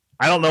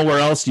 I don't know where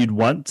else you'd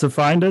want to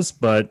find us,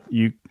 but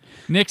you.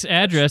 Nick's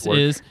address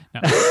is.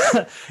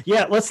 No.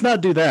 Yeah, let's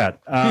not do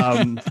that.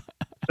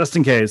 Just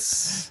in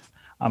case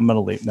I'm going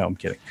to leave. No, I'm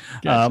kidding.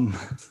 Gotcha.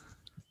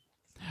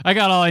 I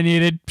got all I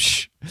needed.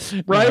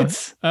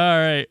 Right? All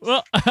right.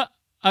 Well,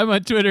 I'm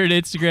on Twitter and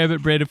Instagram at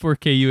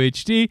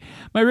Brandon4KUHD.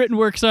 My written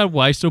work's on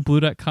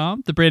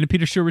whystoblue.com. The Brandon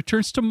Peters Show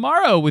returns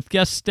tomorrow with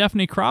guest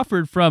Stephanie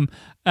Crawford from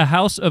A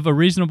House of a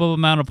Reasonable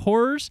Amount of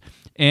Horrors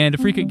and a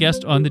frequent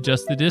guest on the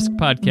Just the Disc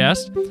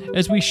podcast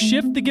as we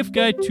shift the gift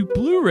guide to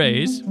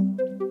Blu-rays.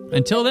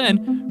 Until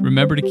then,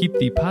 remember to keep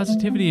the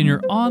positivity in your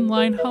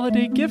online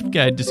holiday gift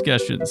guide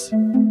discussions.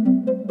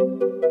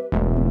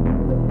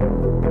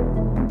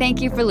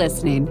 Thank you for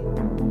listening.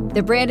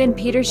 The Brandon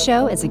Peters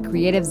Show is a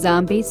Creative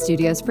Zombie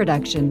Studios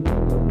production.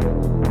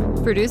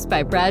 Produced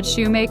by Brad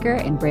Shoemaker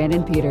and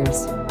Brandon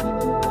Peters.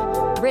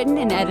 Written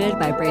and edited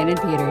by Brandon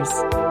Peters.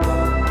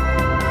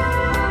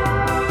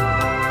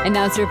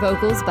 Announcer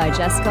vocals by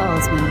Jessica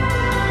Alsman.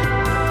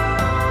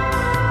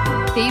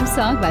 Theme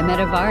song by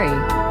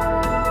Metavari.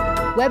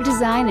 Web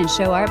design and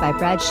show art by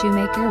Brad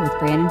Shoemaker with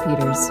Brandon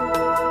Peters.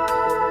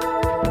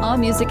 All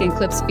music and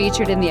clips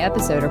featured in the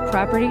episode are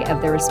property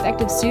of their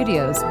respective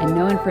studios, and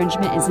no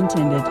infringement is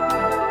intended.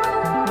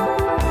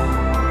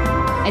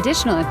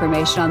 Additional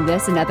information on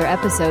this and other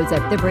episodes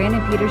at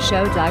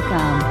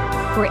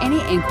thebrandonpetershow.com. For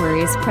any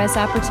inquiries, press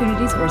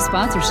opportunities, or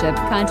sponsorship,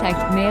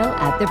 contact mail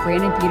at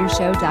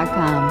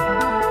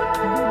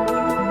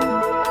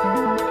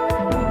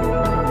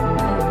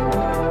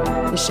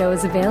thebrandonpetershow.com. The show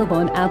is available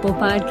on Apple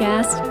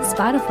Podcasts,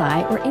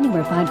 Spotify, or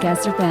anywhere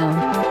podcasts are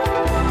found.